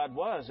felt God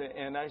was.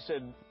 And I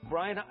said,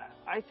 Brian,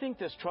 I think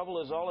this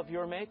trouble is all of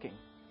your making.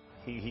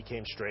 He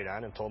came straight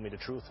on and told me the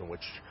truth, in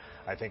which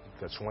I think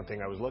that's one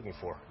thing I was looking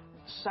for.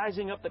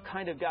 Sizing up the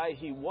kind of guy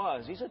he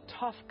was. He's a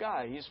tough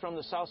guy. He's from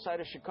the south side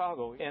of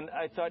Chicago. And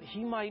I thought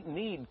he might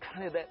need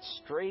kind of that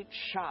straight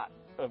shot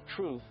of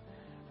truth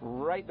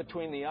right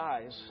between the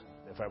eyes.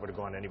 If I would have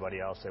gone to anybody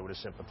else, they would have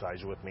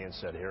sympathized with me and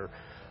said, here.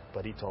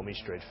 But he told me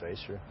straight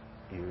face,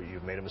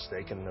 you've made a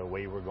mistake in the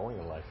way you were going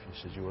in life.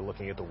 He says you were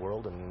looking at the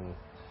world and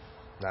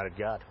not at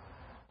God.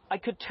 I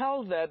could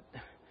tell that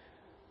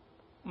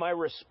my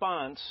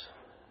response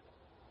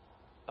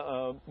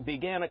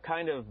began a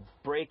kind of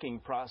breaking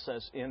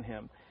process in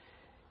him.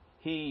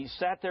 He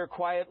sat there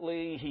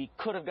quietly. He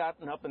could have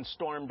gotten up and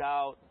stormed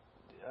out,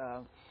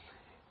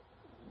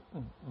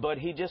 but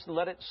he just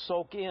let it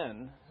soak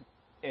in.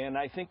 And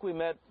I think we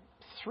met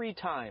 3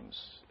 times.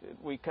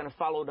 We kind of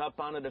followed up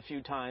on it a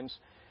few times.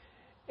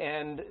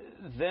 And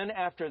then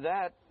after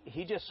that,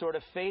 he just sort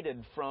of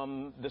faded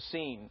from the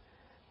scene.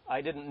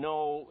 I didn't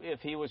know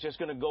if he was just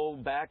going to go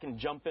back and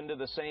jump into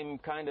the same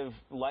kind of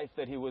life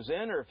that he was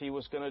in, or if he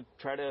was going to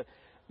try to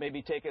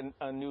maybe take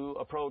a new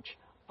approach.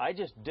 I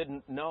just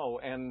didn't know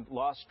and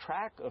lost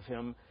track of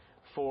him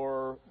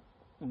for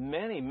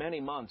many, many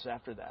months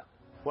after that.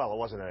 Well, it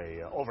wasn't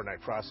a overnight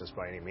process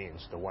by any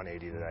means. The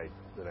 180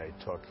 that I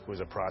took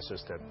was a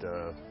process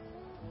that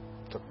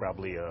took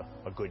probably a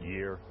good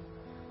year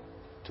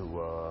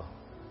to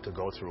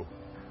go through.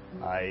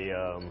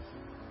 I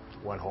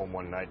went home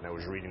one night and I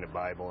was reading the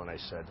Bible, and I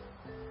said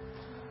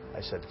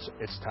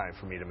it's time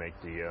for me to make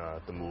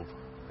the move.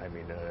 I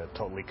mean,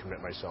 totally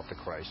commit myself to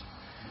Christ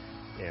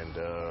and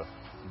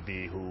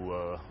be who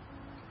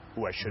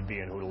I should be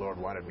and who the Lord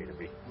wanted me to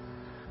be.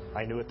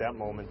 I knew at that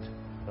moment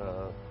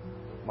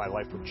my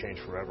life would change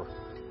forever.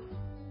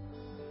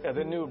 Yeah,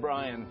 the new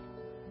Brian,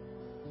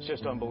 it's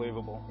just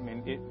unbelievable. I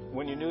mean,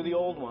 when you knew the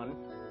old one,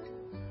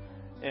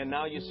 and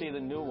now you see the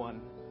new one.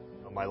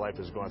 My life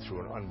has gone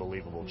through an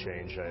unbelievable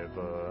change.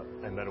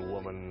 I met a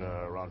woman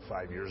around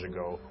 5 years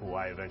ago who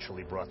I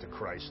eventually brought to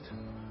Christ.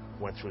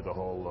 Went through the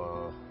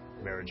whole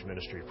marriage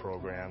ministry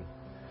program.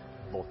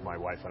 Both my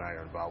wife and I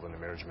are involved in the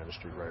marriage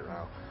ministry right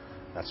now.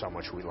 That's how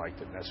much we liked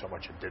it, and that's how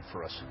much it did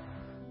for us.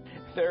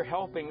 They're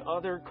helping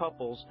other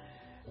couples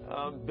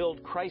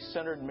build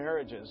Christ-centered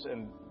marriages,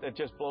 and it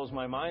just blows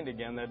my mind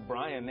again that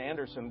Brian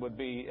Anderson would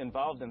be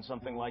involved in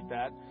something like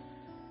that.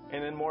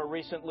 And then more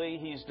recently,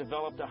 he's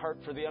developed a heart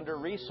for the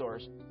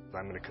under-resourced.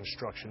 I'm in a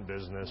construction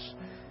business,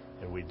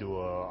 and we do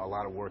a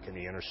lot of work in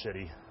the inner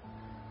city,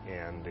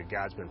 and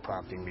God's been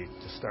prompting me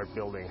to start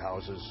building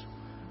houses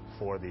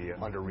for the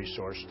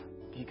under-resourced.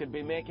 He could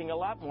be making a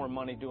lot more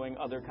money doing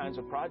other kinds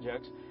of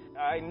projects.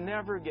 I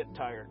never get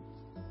tired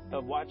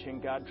of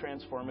watching God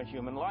transform a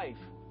human life.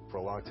 For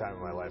a long time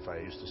in my life, I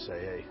used to say,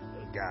 hey,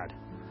 God,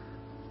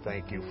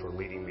 thank you for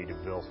leading me to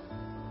Bill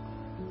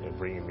and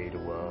bringing me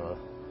to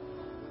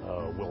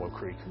Willow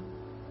Creek,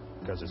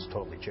 because it's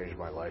totally changed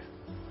my life.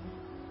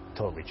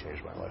 Totally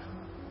changed my life.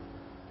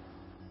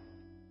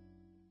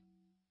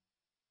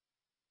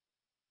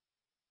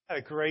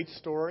 A great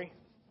story.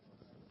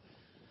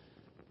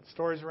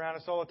 Stories around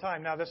us all the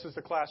time. Now, this is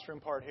the classroom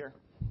part here.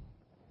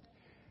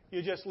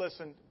 You just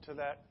listened to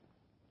that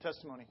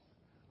testimony.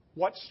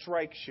 What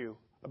strikes you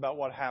about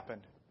what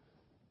happened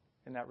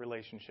in that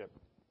relationship?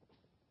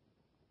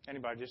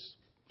 Anybody, just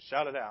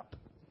shout it out.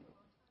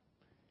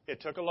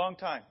 It took a long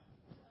time.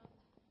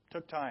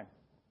 Took time.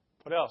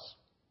 What else?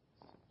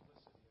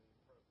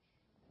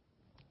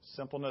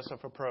 Simpleness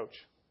of approach.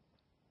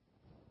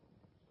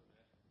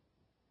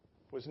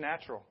 Was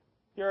natural.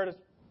 You're at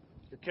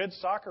your kids'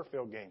 soccer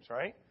field games,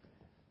 right?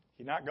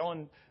 You're not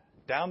going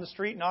down the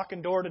street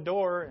knocking door to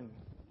door and,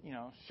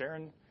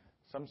 sharing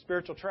some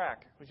spiritual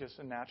track. It was just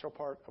a natural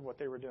part of what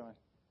they were doing.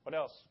 What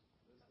else?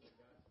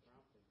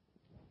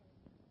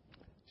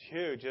 It's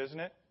huge, isn't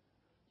it?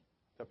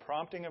 The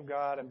prompting of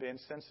God and being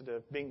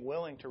sensitive, being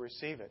willing to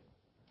receive it.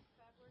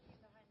 God working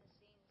behind the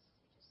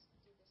scenes. You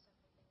just do the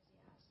simple things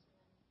He asks,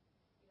 and then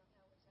you don't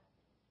know what's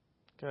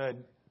happening.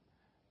 Good.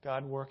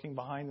 God working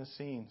behind the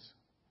scenes.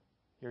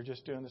 You're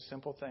just doing the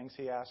simple things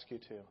He asks you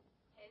to.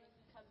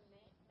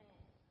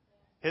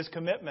 His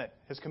commitment.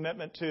 His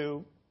commitment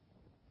to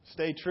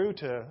stay true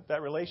to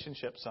that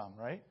relationship some,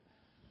 right?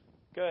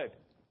 Good.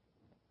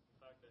 The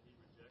fact that He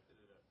rejected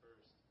it at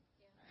first.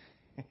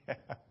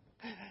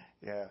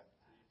 Yeah.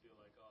 So you feel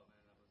like, oh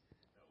man,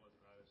 that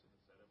wasn't right, I shouldn't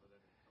have said it, but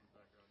then it comes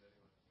back around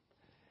anyway.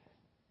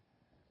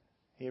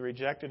 He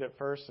rejected it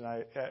first, and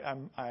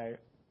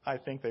I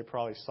think they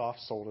probably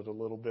soft-sold it a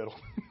little bit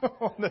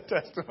on the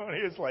testimony.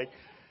 It's like,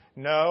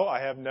 no,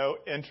 I have no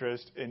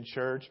interest in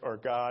church or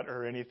God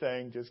or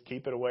anything. Just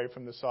keep it away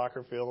from the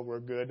soccer field. We're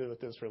good with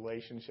this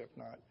relationship.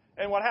 Not.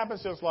 And what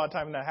happens to us a lot of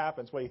time when that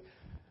happens, we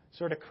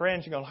sort of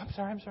cringe and go,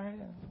 I'm sorry.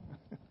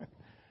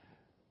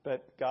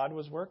 But God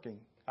was working.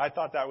 I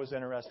thought that was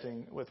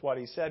interesting with what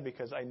he said,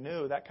 because I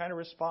knew that kind of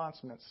response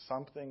meant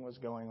something was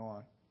going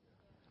on.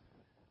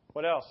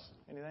 What else?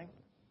 Anything?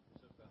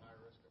 The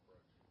high-risk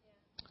approach.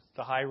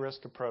 The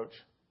high-risk approach.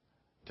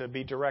 To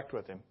be direct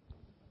with him.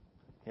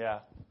 Yeah.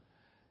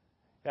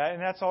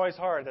 And that's always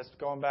hard. That's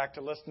going back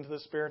to listen to the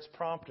Spirit's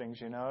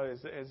promptings,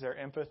 Is there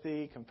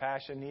empathy,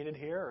 compassion needed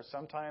here? Or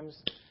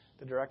sometimes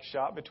the direct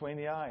shot between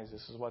the eyes.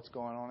 This is what's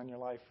going on in your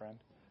life, friend.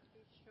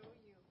 It shows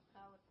you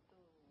how to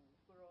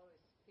grow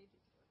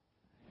spiritually.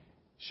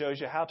 Shows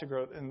you how to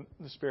grow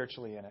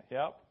spiritually in it.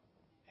 Yep.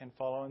 And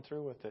following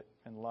through with it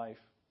in life.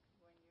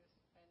 When you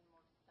spend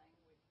more time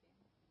with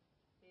Him,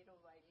 little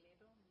by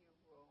little, you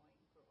grow.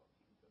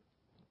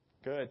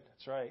 Good.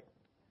 That's right.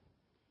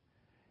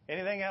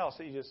 Anything else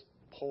that you just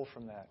pull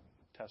from that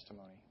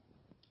testimony?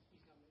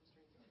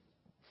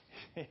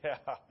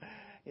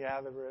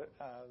 Yeah.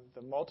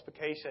 The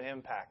multiplication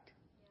impact,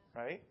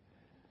 right?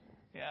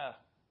 Yeah,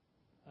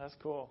 that's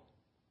cool.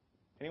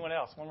 Anyone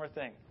else? One more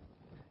thing.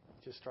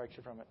 It just strikes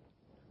you from it.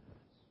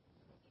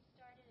 He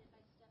started it by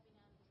stepping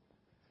out of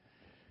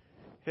his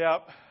comfort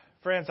zone. Yep.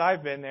 Friends,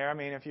 I've been there. I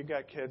mean, if you've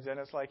got kids in,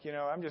 it's like,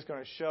 I'm just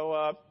going to show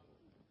up,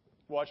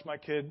 watch my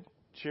kid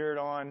cheer it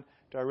on.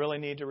 Do I really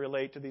need to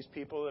relate to these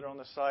people that are on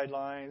the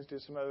sidelines, do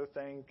some other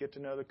things, get to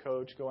know the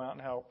coach, go out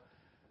and help?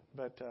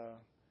 But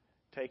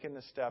taking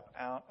the step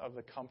out of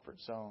the comfort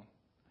zone.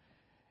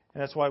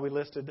 And that's why we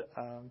listed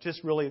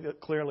just really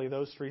clearly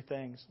those three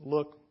things.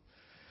 Look,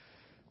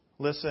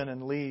 listen,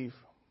 and leave.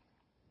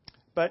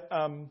 But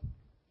I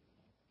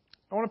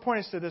want to point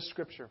us to this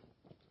scripture.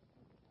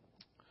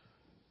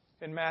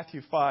 In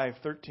Matthew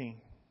 5:13,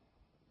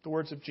 the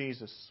words of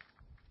Jesus.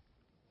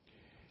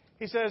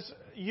 He says,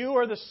 "You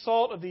are the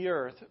salt of the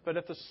earth, but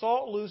if the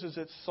salt loses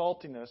its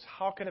saltiness,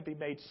 how can it be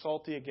made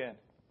salty again?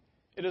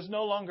 It is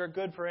no longer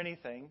good for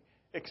anything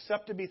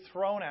except to be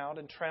thrown out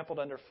and trampled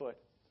underfoot.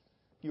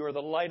 You are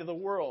the light of the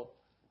world.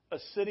 A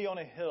city on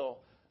a hill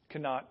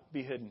cannot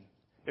be hidden."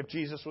 If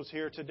Jesus was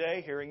here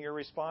today, hearing your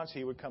response,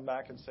 He would come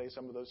back and say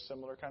some of those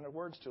similar kind of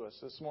words to us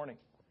this morning.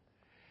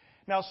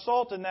 Now,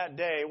 salt in that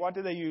day, what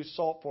did they use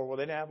salt for? Well,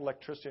 they didn't have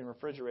electricity and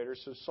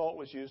refrigerators, so salt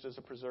was used as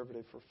a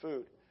preservative for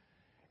food.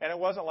 And it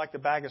wasn't like the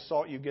bag of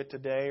salt you get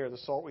today or the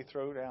salt we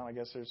throw down. I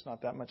guess there's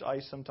not that much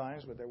ice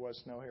sometimes, but there was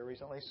snow here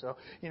recently. So,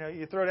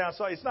 you throw down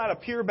salt. It's not a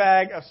pure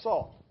bag of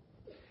salt.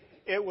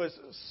 It was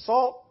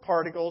salt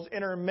particles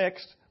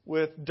intermixed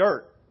with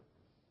dirt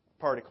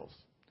particles.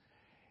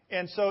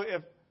 And so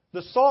if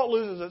the salt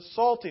loses its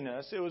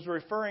saltiness, it was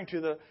referring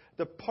to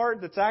the part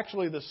that's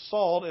actually the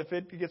salt. If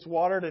it gets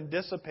watered and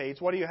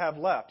dissipates, what do you have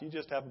left? You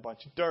just have a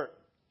bunch of dirt.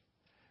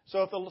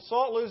 So if the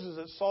salt loses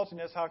its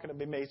saltiness, how can it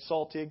be made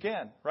salty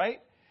again,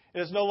 right? It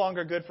is no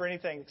longer good for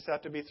anything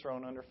except to be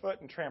thrown underfoot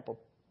and trampled.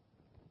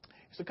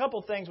 There's a couple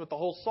of things with the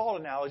whole salt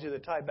analogy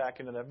that tie back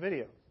into that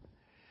video.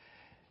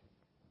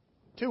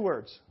 2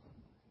 words.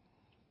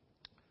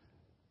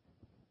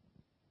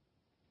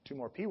 2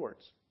 more P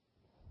words.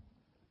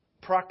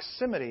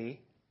 Proximity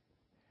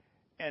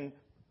and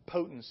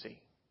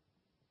potency.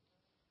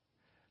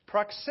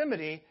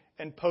 Proximity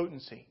and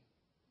potency.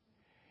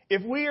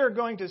 If we are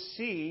going to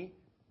see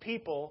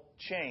people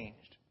changed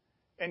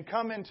and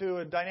come into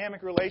a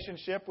dynamic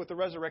relationship with the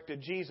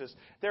resurrected Jesus,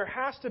 there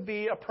has to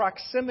be a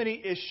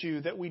proximity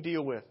issue that we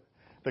deal with.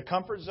 The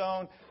comfort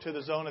zone to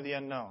the zone of the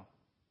unknown.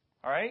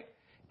 All right?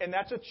 And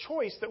that's a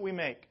choice that we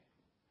make.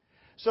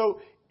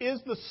 So,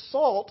 is the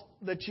salt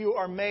that you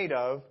are made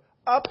of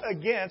up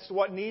against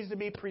what needs to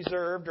be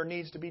preserved or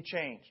needs to be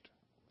changed?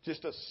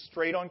 Just a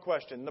straight-on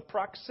question. The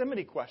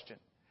proximity question.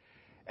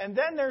 And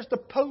then there's the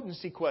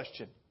potency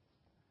question.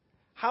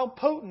 How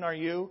potent are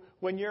you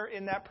when you're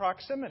in that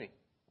proximity?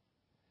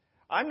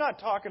 I'm not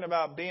talking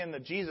about being the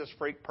Jesus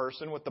freak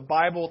person with the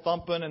Bible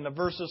thumping and the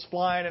verses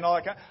flying and all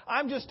that kind.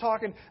 I'm just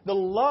talking the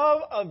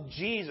love of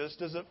Jesus.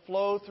 Does it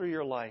flow through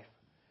your life?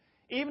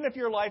 Even if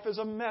your life is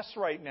a mess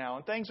right now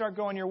and things aren't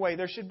going your way,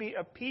 there should be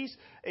a peace,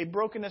 a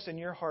brokenness in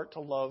your heart to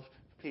love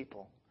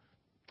people.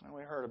 And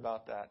we heard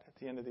about that at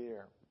the end of the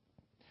year.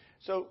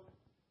 So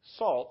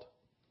salt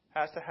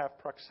has to have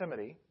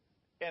proximity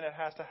and it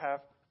has to have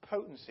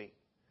potency.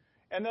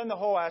 And then the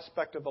whole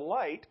aspect of the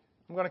light,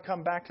 I'm going to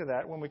come back to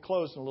that when we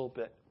close in a little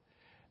bit,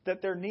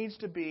 that there needs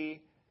to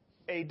be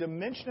a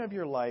dimension of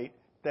your light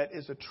that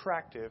is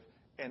attractive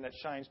and that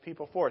shines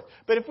people forth.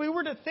 But if we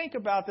were to think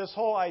about this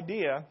whole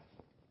idea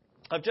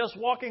of just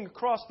walking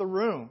across the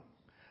room,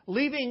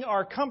 leaving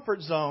our comfort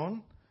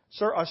zone,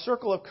 a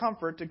circle of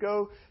comfort, to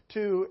go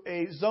to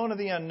a zone of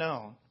the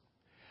unknown,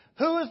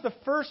 who is the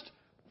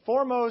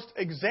foremost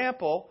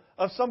example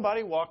of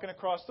somebody walking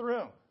across the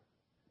room?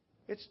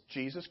 It's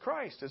Jesus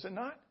Christ, is it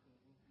not?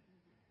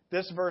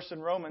 This verse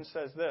in Romans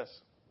says this: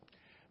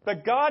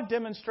 "But God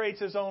demonstrates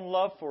His own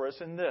love for us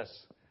in this,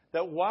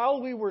 that while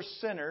we were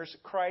sinners,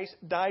 Christ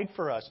died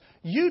for us."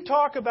 You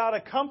talk about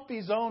a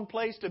comfy zone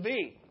place to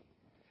be.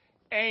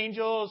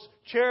 Angels,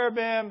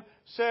 cherubim,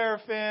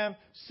 seraphim,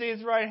 sees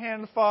the right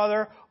hand of the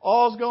Father,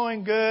 all's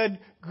going good,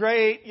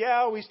 great.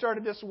 Yeah, we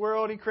started this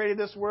world, He created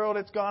this world,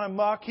 it's gone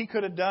amok. He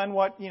could have done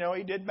what,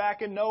 He did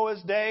back in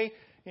Noah's day.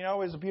 It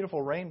was a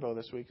beautiful rainbow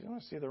this week. You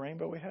want to see the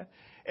rainbow we had?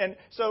 And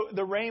so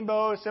the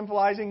rainbow is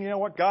symbolizing,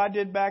 what God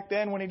did back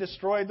then when He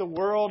destroyed the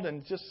world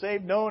and just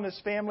saved Noah and his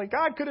family.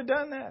 God could have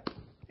done that.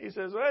 He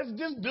says, let's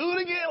just do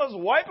it again. Let's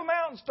wipe them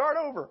out and start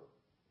over.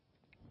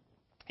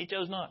 He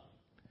chose not.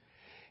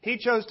 He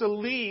chose to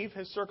leave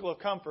His circle of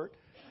comfort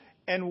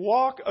and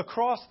walk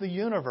across the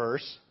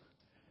universe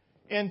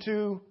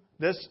into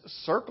this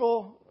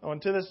circle,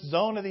 into this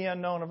zone of the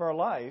unknown of our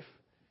life.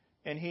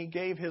 And He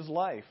gave His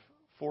life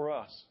for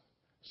us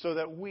so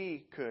that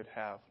we could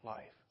have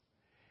life.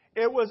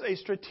 It was a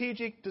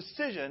strategic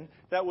decision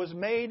that was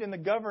made in the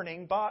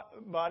governing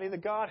body, the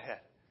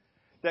Godhead,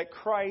 that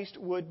Christ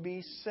would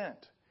be sent.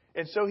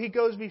 And so He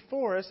goes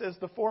before us as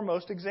the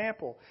foremost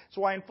example. That's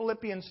why in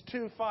Philippians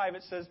 2:5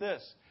 it says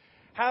this: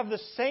 "Have the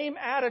same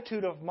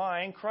attitude of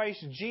mind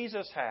Christ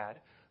Jesus had,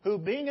 who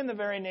being in the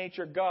very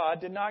nature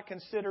God, did not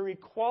consider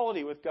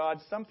equality with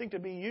God something to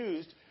be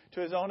used to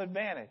His own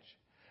advantage.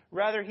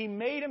 Rather, He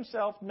made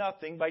Himself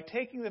nothing by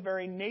taking the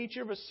very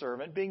nature of a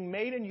servant, being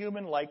made in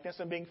human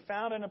likeness and being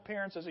found in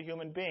appearance as a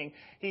human being.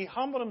 He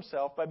humbled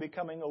Himself by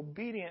becoming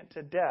obedient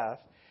to death,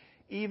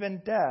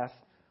 even death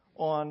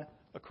on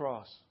a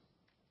cross."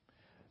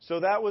 So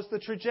that was the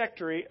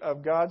trajectory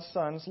of God's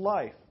Son's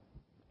life.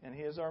 And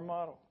He is our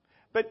model.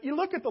 But you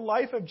look at the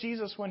life of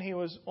Jesus when He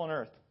was on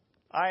earth.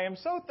 I am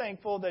so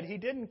thankful that he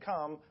didn't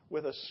come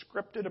with a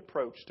scripted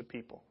approach to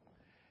people.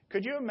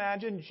 Could you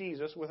imagine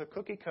Jesus with a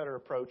cookie-cutter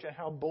approach and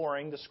how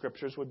boring the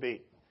Scriptures would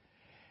be?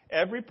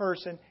 Every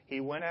person he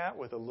went at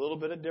with a little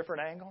bit of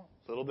different angle,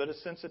 a little bit of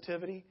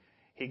sensitivity.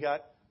 He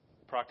got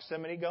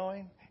proximity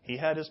going. He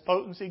had his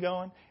potency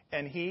going.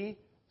 And he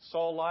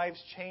saw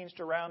lives changed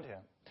around him.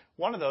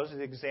 One of those is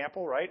the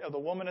example, right, of the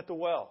woman at the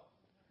well.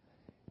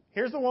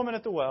 Here's the woman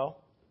at the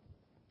well.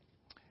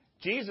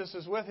 Jesus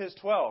is with his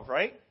 12,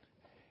 right?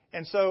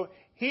 And so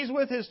he's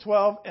with his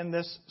 12 in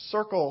this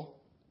circle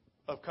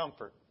of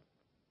comfort.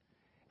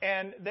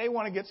 And they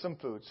want to get some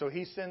food. So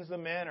he sends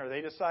them in, or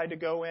they decide to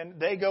go in.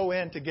 They go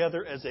in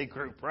together as a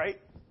group, right?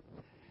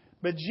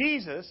 But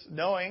Jesus,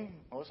 knowing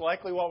most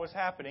likely what was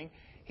happening,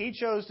 he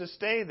chose to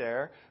stay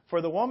there.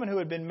 For the woman who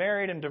had been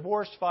married and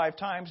divorced 5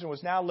 times and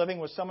was now living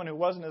with someone who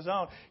wasn't his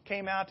own,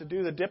 came out to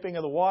do the dipping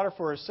of the water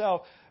for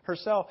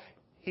herself.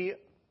 He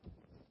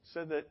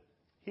said that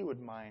he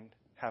would mind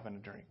having a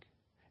drink.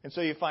 And so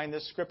you find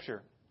this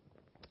scripture.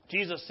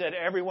 Jesus said,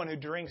 everyone who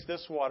drinks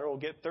this water will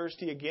get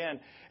thirsty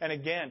again and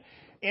again.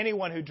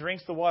 Anyone who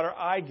drinks the water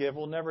I give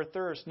will never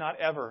thirst, not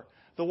ever.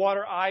 The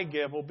water I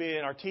give will be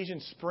an artesian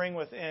spring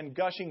within,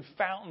 gushing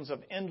fountains of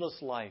endless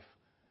life.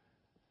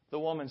 The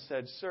woman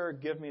said, Sir,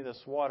 give me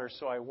this water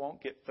so I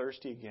won't get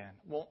thirsty again.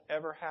 Won't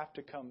ever have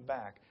to come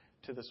back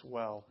to this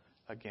well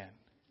again.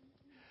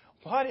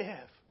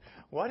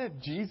 What if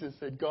Jesus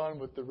had gone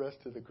with the rest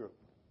of the group?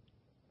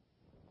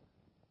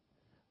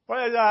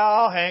 Well,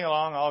 I'll hang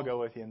along. I'll go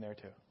with you in there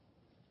too.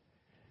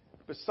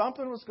 But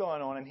something was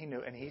going on, and he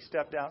knew, and he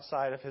stepped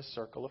outside of his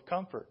circle of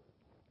comfort.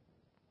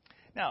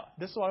 Now,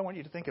 this is what I want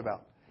you to think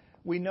about.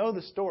 We know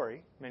the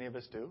story, many of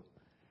us do,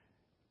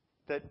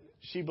 that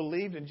she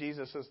believed in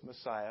Jesus as the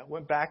Messiah,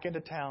 went back into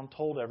town,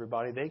 told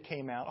everybody. They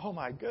came out, oh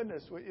my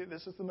goodness,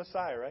 this is the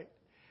Messiah, right?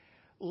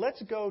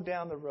 Let's go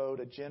down the road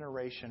a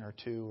generation or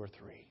 2 or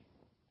 3.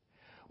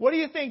 What do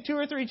you think 2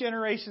 or 3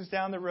 generations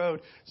down the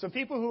road? Some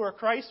people who are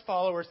Christ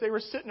followers, they were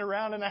sitting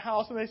around in a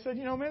house and they said,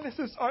 man, this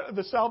is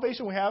the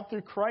salvation we have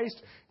through Christ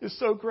is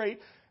so great.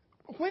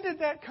 When did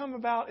that come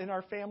about in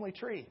our family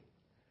tree?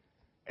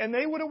 And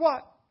they would have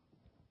what?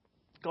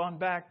 Gone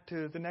back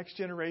to the next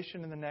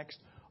generation and the next,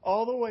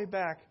 all the way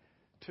back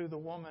to the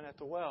woman at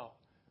the well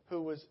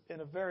who was in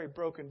a very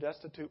broken,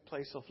 destitute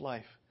place of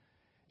life.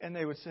 And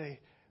they would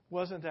say,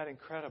 wasn't that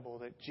incredible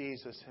that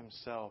Jesus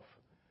himself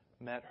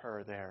met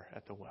her there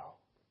at the well?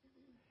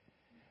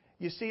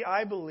 You see,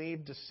 I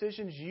believe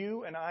decisions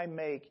you and I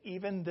make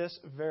even this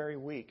very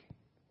week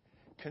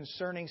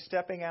concerning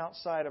stepping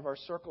outside of our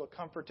circle of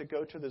comfort to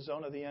go to the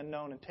zone of the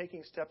unknown and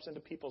taking steps into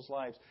people's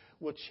lives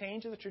will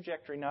change the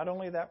trajectory, not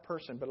only of that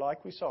person, but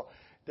like we saw,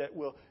 that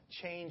will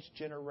change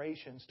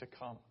generations to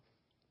come.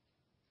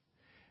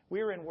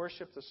 We were in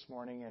worship this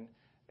morning,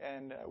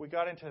 and we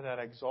got into that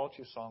Exalt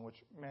You song,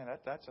 which, man,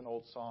 that's an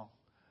old song.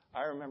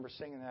 I remember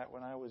singing that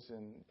when I was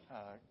in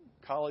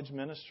college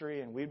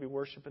ministry, and we'd be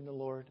worshiping the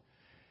Lord.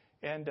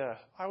 And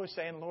I was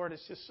saying, Lord,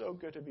 it's just so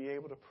good to be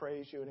able to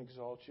praise you and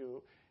exalt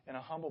you in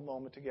a humble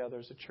moment together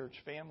as a church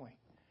family.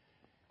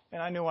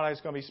 And I knew what I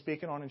was going to be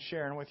speaking on and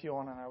sharing with you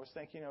on, and I was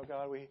thinking,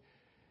 God,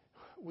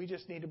 we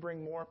just need to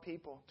bring more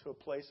people to a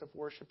place of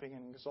worshiping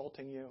and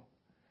exalting you.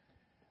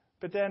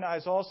 But then I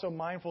was also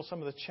mindful of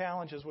some of the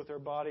challenges with their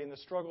body and the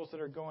struggles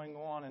that are going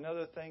on and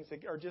other things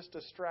that are just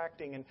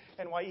distracting,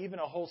 and why even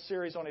a whole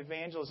series on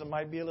evangelism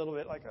might be a little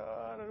bit like,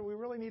 do we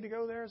really need to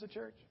go there as a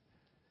church?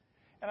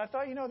 And I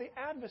thought, the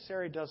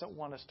adversary doesn't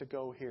want us to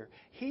go here.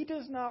 He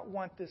does not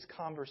want this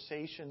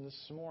conversation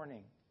this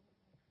morning.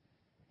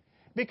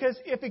 Because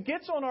if it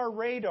gets on our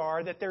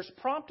radar that there's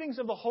promptings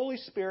of the Holy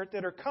Spirit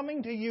that are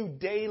coming to you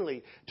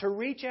daily to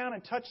reach out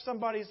and touch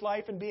somebody's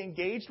life and be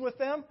engaged with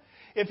them,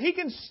 if he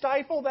can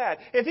stifle that,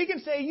 if he can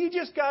say, you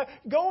just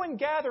go and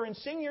gather and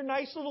sing your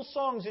nice little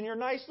songs in your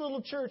nice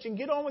little church and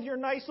get on with your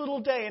nice little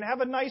day and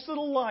have a nice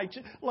little lunch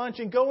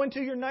and go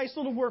into your nice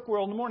little work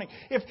world in the morning.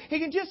 If he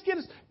can just get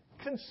us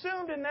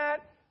consumed in that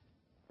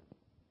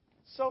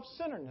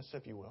self-centeredness,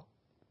 if you will,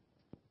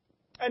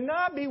 and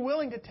not be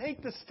willing to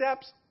take the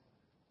steps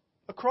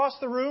across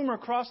the room or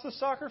across the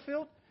soccer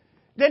field,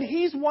 then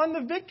he's won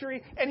the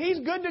victory and he's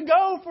good to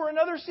go for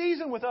another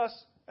season with us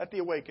at the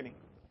Awakening.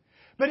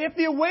 But if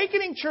the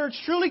Awakening Church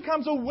truly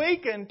comes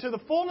awakened to the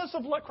fullness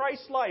of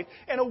Christ's life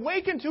and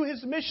awakened to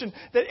His mission,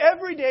 that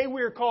every day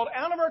we are called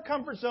out of our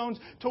comfort zones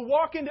to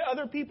walk into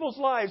other people's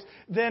lives,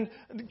 then,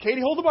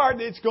 Katie, hold the bar,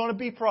 it's going to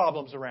be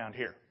problems around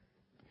here.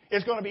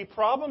 It's going to be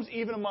problems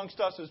even amongst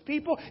us as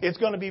people. It's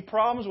going to be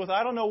problems with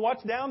I don't know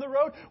what's down the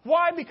road.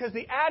 Why? Because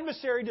the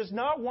adversary does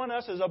not want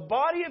us as a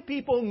body of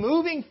people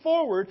moving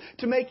forward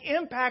to make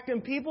impact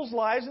in people's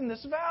lives in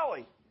this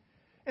valley.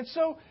 And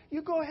so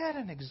you go ahead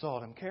and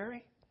exalt Him,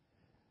 Carrie.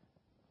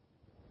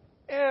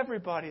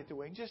 Everybody at the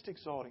wing, just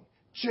exalting.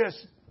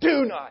 Just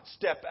do not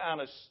step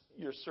out of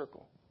your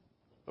circle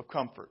of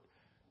comfort.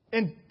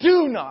 And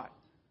do not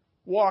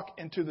walk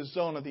into the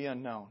zone of the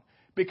unknown.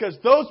 Because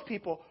those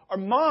people are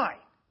mine.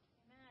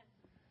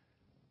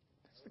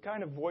 That's the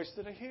kind of voice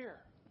that I hear.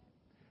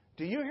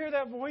 Do you hear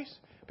that voice?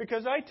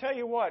 Because I tell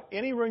you what,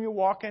 any room you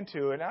walk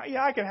into, and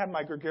I can have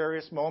my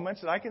gregarious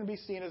moments, and I can be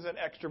seen as an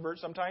extrovert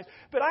sometimes,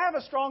 but I have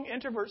a strong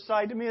introvert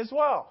side to me as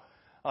well.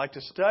 I like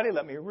to study,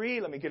 let me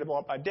read, let me get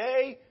about my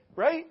day,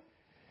 right?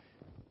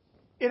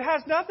 It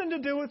has nothing to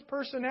do with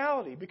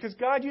personality, because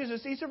God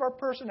uses each of our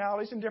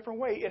personalities in a different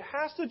way. It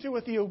has to do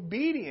with the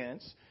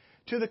obedience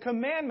to the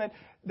commandment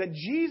that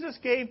Jesus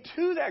gave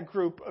to that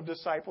group of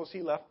disciples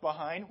He left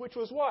behind, which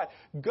was what?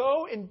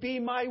 Go and be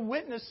my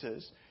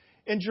witnesses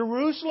in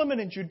Jerusalem and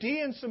in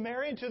Judea and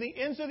Samaria and to the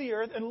ends of the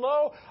earth. And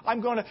lo,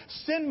 I'm going to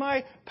send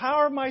my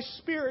power of my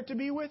Spirit to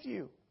be with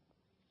you.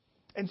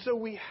 And so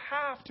we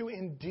have to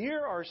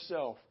endear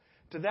ourselves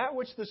to that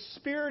which the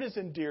Spirit is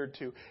endeared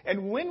to.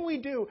 And when we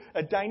do,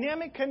 a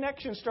dynamic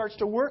connection starts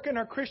to work in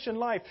our Christian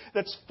life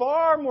that's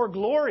far more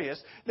glorious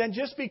than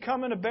just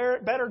becoming a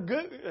better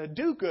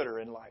do-gooder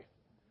in life.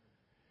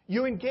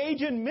 You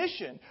engage in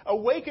mission,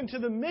 awaken to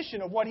the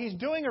mission of what He's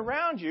doing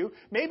around you,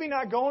 maybe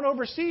not going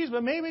overseas,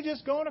 but maybe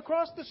just going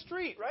across the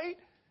street, right?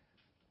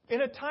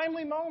 In a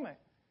timely moment.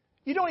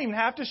 You don't even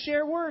have to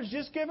share words.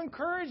 Just give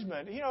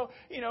encouragement.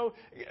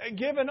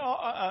 Give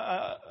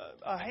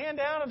a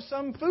handout of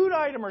some food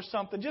item or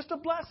something just to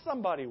bless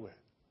somebody with.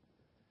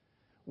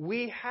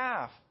 We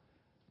have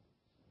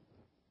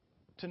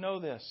to know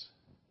this.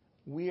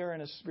 We are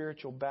in a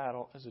spiritual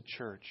battle as a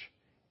church.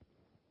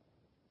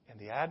 And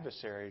the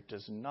adversary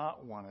does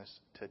not want us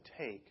to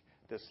take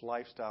this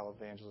lifestyle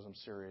evangelism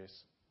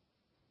serious.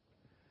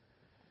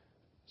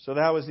 So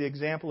that was the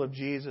example of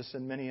Jesus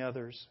and many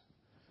others.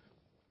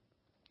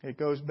 It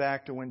goes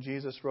back to when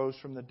Jesus rose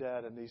from the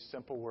dead in these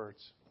simple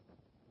words.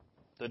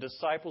 The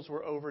disciples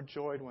were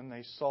overjoyed when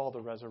they saw the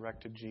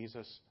resurrected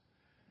Jesus.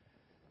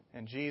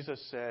 And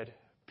Jesus said,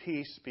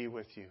 "Peace be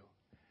with you.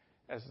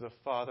 As the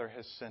Father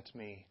has sent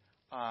me,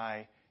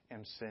 I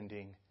am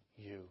sending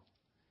you."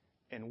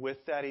 And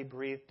with that He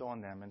breathed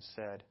on them and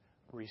said,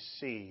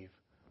 "Receive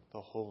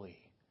the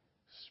Holy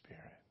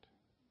Spirit."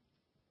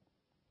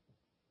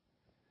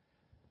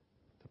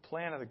 The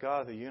plan of the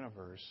God of the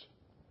universe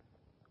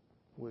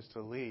was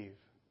to leave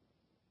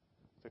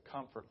the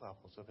comfort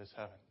levels of His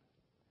heaven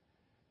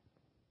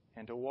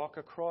and to walk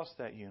across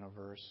that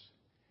universe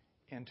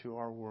into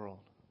our world.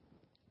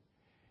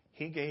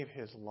 He gave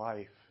His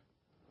life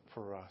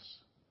for us.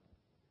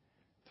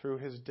 Through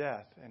His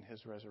death and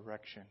His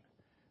resurrection,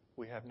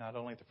 we have not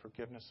only the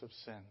forgiveness of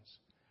sins,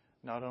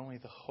 not only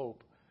the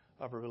hope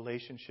of a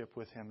relationship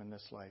with Him in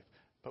this life,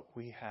 but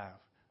we have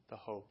the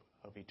hope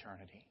of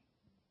eternity.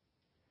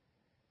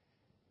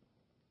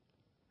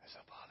 As the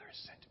Father has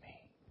sent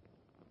me,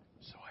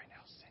 so I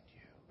now send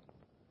you.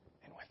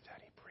 And with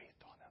that He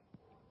breathed on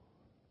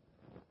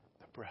them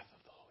the breath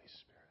of the Holy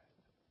Spirit.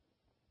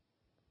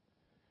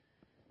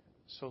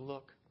 So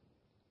look.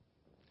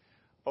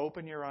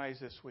 Open your eyes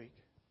this week.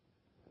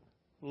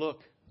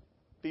 Look.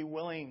 Be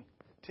willing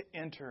to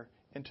enter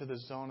into the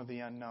zone of the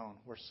unknown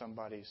where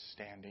somebody's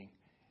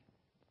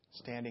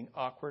standing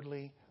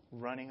awkwardly,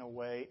 running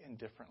away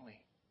indifferently.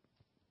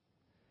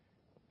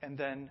 And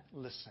then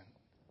listen.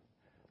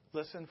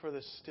 Listen for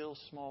the still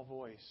small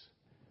voice,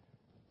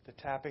 the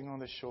tapping on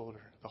the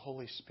shoulder, the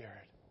Holy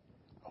Spirit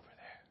over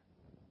there.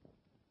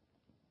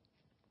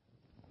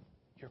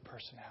 Your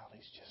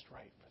personality's just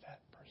right for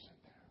that person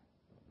there.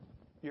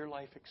 Your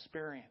life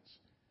experience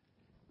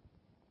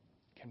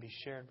can be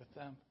shared with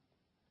them,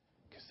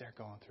 because they're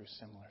going through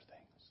similar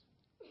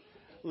things.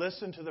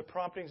 Listen to the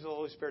promptings of the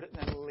Holy Spirit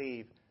and then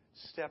leave.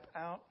 Step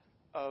out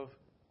of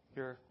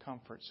your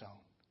comfort zone.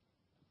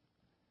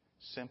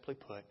 Simply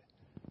put,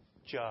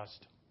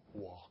 just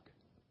walk.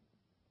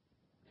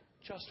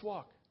 Just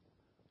walk.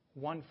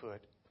 One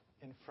foot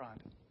in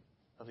front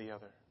of the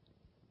other.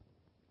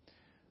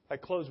 I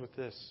close with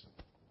this.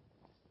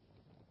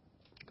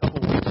 A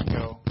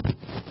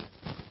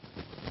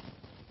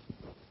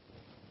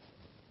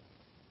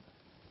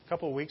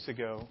couple of weeks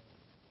ago,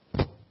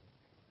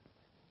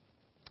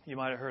 you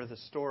might have heard the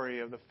story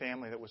of the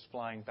family that was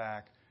flying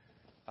back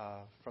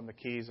from the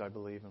Keys, I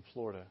believe, in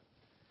Florida.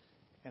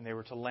 And they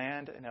were to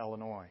land in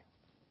Illinois.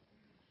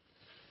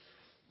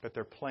 But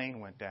their plane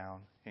went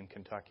down in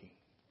Kentucky.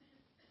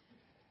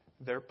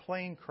 Their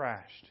plane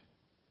crashed.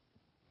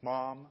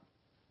 Mom,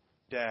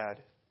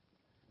 Dad,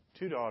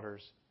 2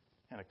 daughters,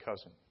 and a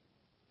cousin.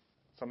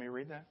 Some of you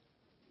read that?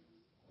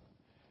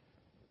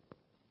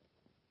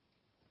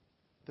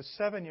 The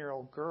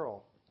 7-year-old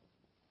girl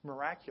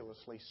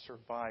miraculously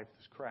survived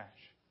this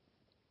crash.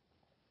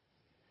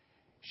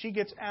 She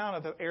gets out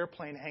of the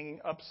airplane hanging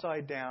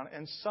upside down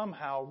and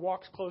somehow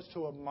walks close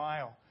to a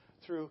mile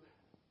through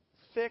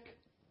thick,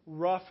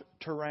 rough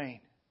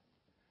terrain.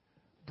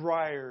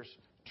 Briars,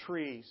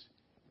 trees,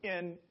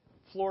 in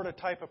Florida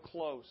type of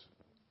clothes.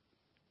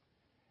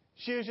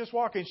 She was just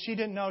walking. She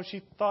didn't know.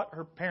 She thought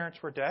her parents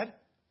were dead,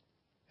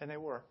 and they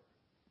were.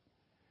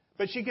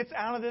 But she gets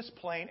out of this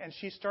plane and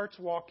she starts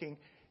walking.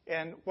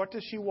 And what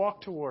does she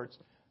walk towards?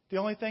 The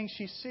only thing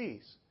she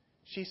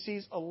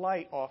sees a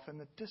light off in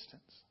the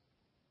distance.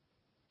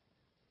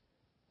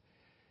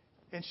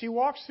 And she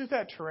walks through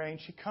that terrain.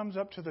 She comes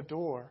up to the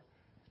door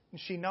and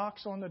she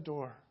knocks on the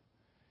door.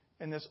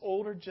 And this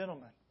older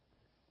gentleman,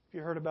 if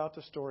you heard about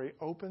the story,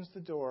 opens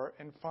the door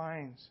and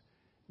finds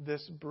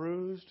this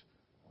bruised,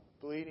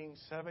 bleeding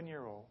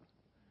 7-year-old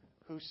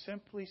who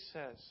simply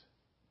says,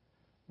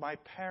 "My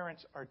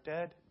parents are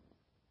dead.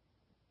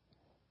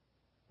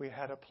 We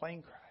had a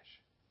plane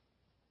crash."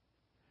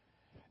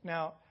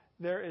 Now,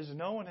 there is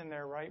no one in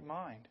their right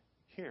mind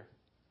here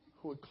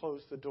who would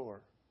close the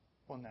door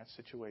on that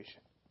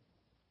situation.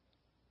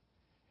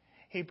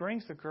 He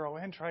brings the girl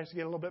in, tries to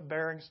get a little bit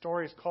bearing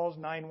stories, calls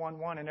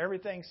 911, and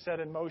everything's set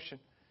in motion.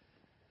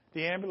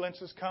 The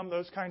ambulances come,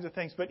 those kinds of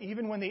things. But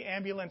even when the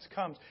ambulance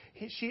comes,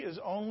 she has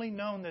only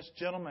known this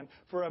gentleman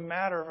for a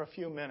matter of a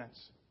few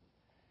minutes.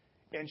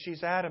 And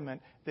she's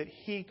adamant that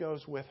he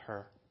goes with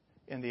her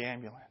in the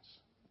ambulance.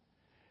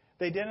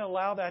 They didn't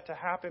allow that to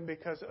happen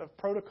because of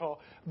protocol,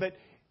 but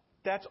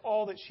that's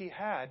all that she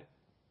had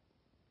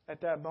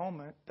at that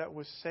moment that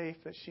was safe,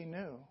 that she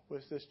knew,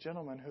 was this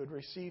gentleman who had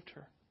received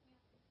her.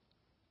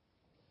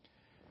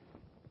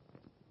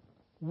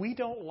 We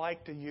don't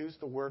like to use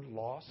the word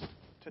lost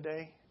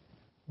today,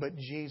 but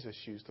Jesus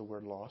used the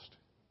word lost.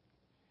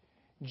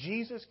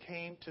 Jesus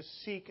came to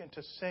seek and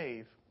to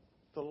save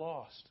the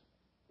lost.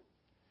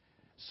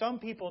 Some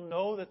people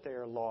know that they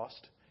are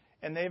lost,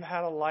 and they've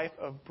had a life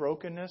of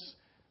brokenness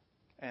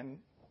and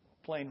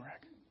plane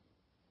wreck.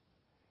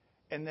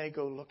 And they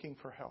go looking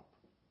for help.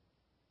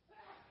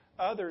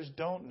 Others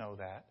don't know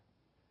that.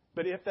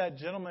 But if that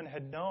gentleman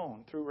had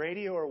known through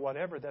radio or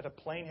whatever that a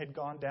plane had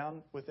gone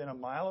down within a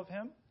mile of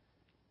him,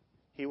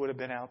 he would have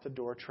been out the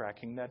door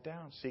tracking that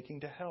down, seeking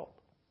to help.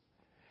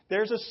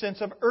 There's a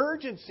sense of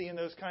urgency in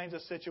those kinds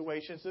of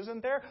situations,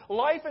 isn't there?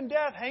 Life and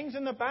death hangs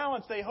in the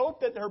balance. They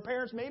hoped that her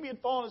parents maybe had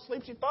fallen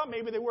asleep. She thought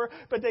maybe they were,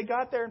 but they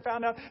got there and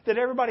found out that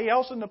everybody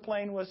else in the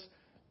plane was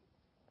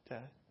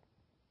dead.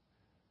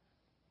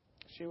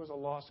 She was a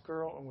lost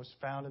girl and was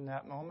found in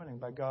that moment,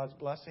 and by God's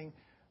blessing,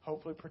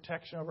 hopefully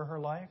protection over her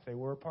life. They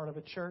were a part of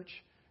a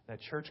church. That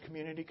church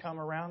community come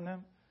around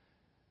them.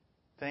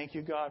 Thank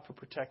you, God, for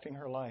protecting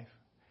her life.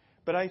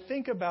 But I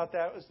think about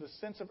that as the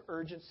sense of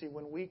urgency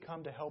when we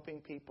come to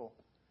helping people.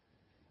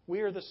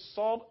 We are the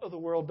salt of the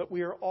world, but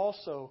we are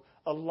also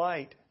a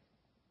light,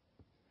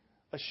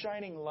 a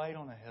shining light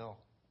on a hill.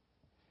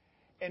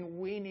 And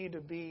we need to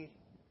be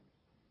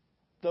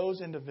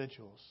those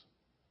individuals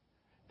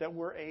that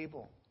we're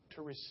able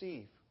to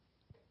receive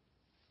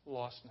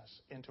lostness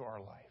into our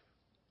life.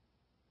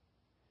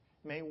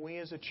 May we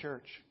as a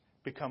church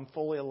become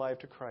fully alive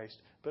to Christ,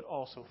 but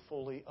also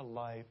fully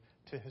alive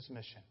to His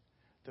mission.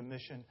 The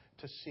mission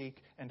to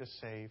seek and to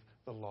save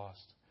the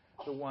lost.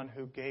 The one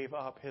who gave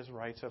up His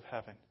rights of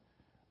heaven,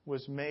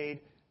 was made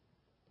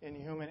in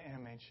human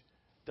image,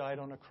 died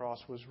on a cross,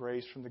 was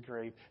raised from the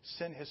grave,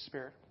 sent His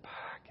Spirit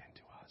back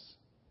into us.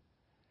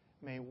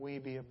 May we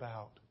be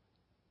about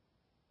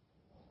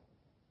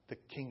the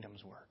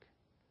kingdom's work,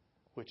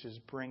 which is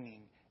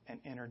bringing and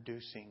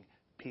introducing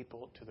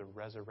people to the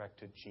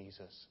resurrected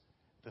Jesus,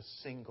 the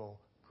single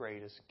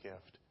greatest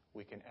gift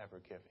we can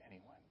ever give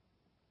anyone.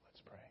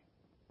 Let's pray.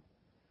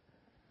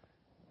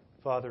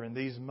 Father, in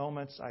these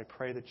moments, I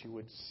pray that you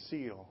would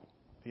seal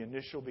the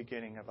initial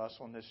beginning of us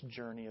on this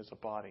journey as a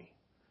body,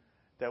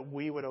 that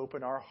we would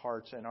open our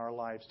hearts and our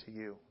lives to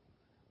you,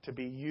 to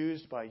be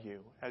used by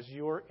you as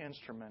your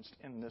instruments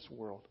in this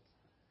world.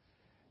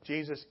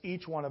 Jesus,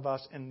 each one of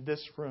us in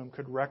this room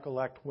could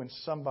recollect when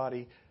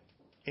somebody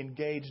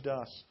engaged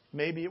us.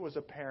 Maybe it was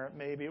a parent,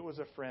 maybe it was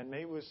a friend,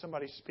 maybe it was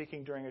somebody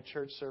speaking during a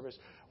church service.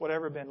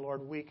 Whatever it been,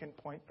 Lord, we can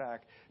point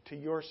back to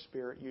your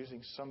Spirit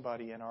using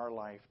somebody in our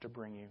life to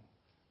bring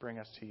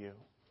us to you.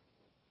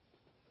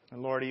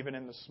 And Lord, even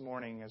in this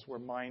morning, as we're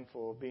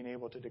mindful of being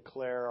able to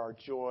declare our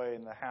joy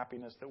and the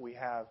happiness that we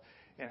have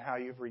in how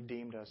you've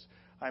redeemed us,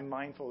 I'm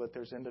mindful that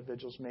there's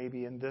individuals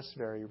maybe in this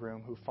very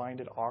room who find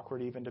it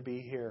awkward even to be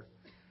here.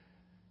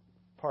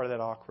 Part of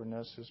that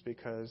awkwardness is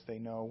because they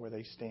know where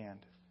they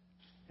stand,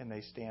 and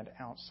they stand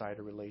outside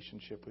a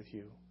relationship with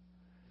you.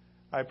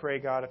 I pray,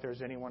 God, if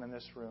there's anyone in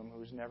this room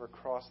who's never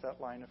crossed that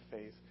line of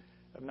faith,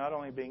 of not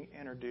only being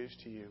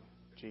introduced to you,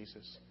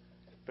 Jesus,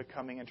 but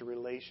coming into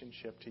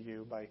relationship to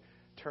you by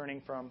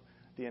turning from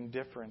the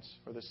indifference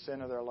or the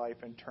sin of their life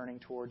and turning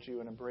towards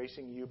you and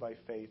embracing you by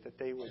faith, that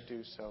they would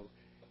do so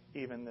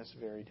even this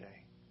very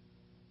day.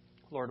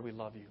 Lord, we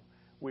love you.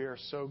 We are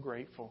so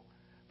grateful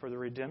for the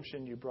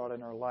redemption you brought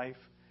in our life,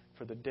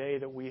 for the day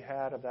that we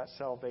had of that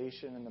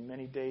salvation and the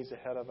many days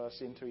ahead of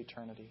us into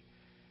eternity.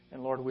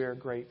 And Lord, we are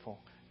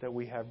grateful that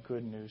we have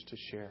good news to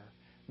share.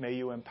 May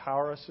you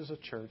empower us as a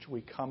church.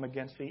 We come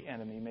against the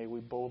enemy. May we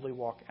boldly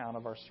walk out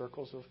of our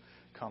circles of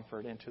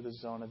comfort into the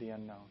zone of the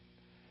unknown.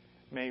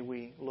 May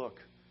we look,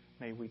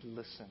 may we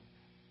listen,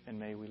 and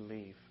may we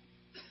leave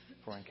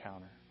for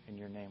encounter. In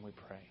your name we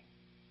pray.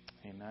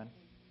 Amen.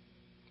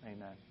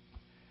 Amen.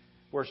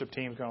 Worship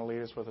team is going to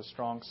lead us with a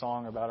strong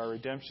song about our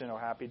redemption. Oh,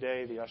 happy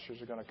day. The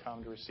ushers are going to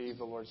come to receive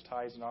the Lord's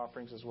tithes and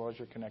offerings as well as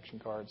your connection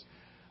cards.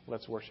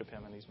 Let's worship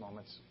Him in these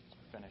moments.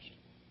 We're finished.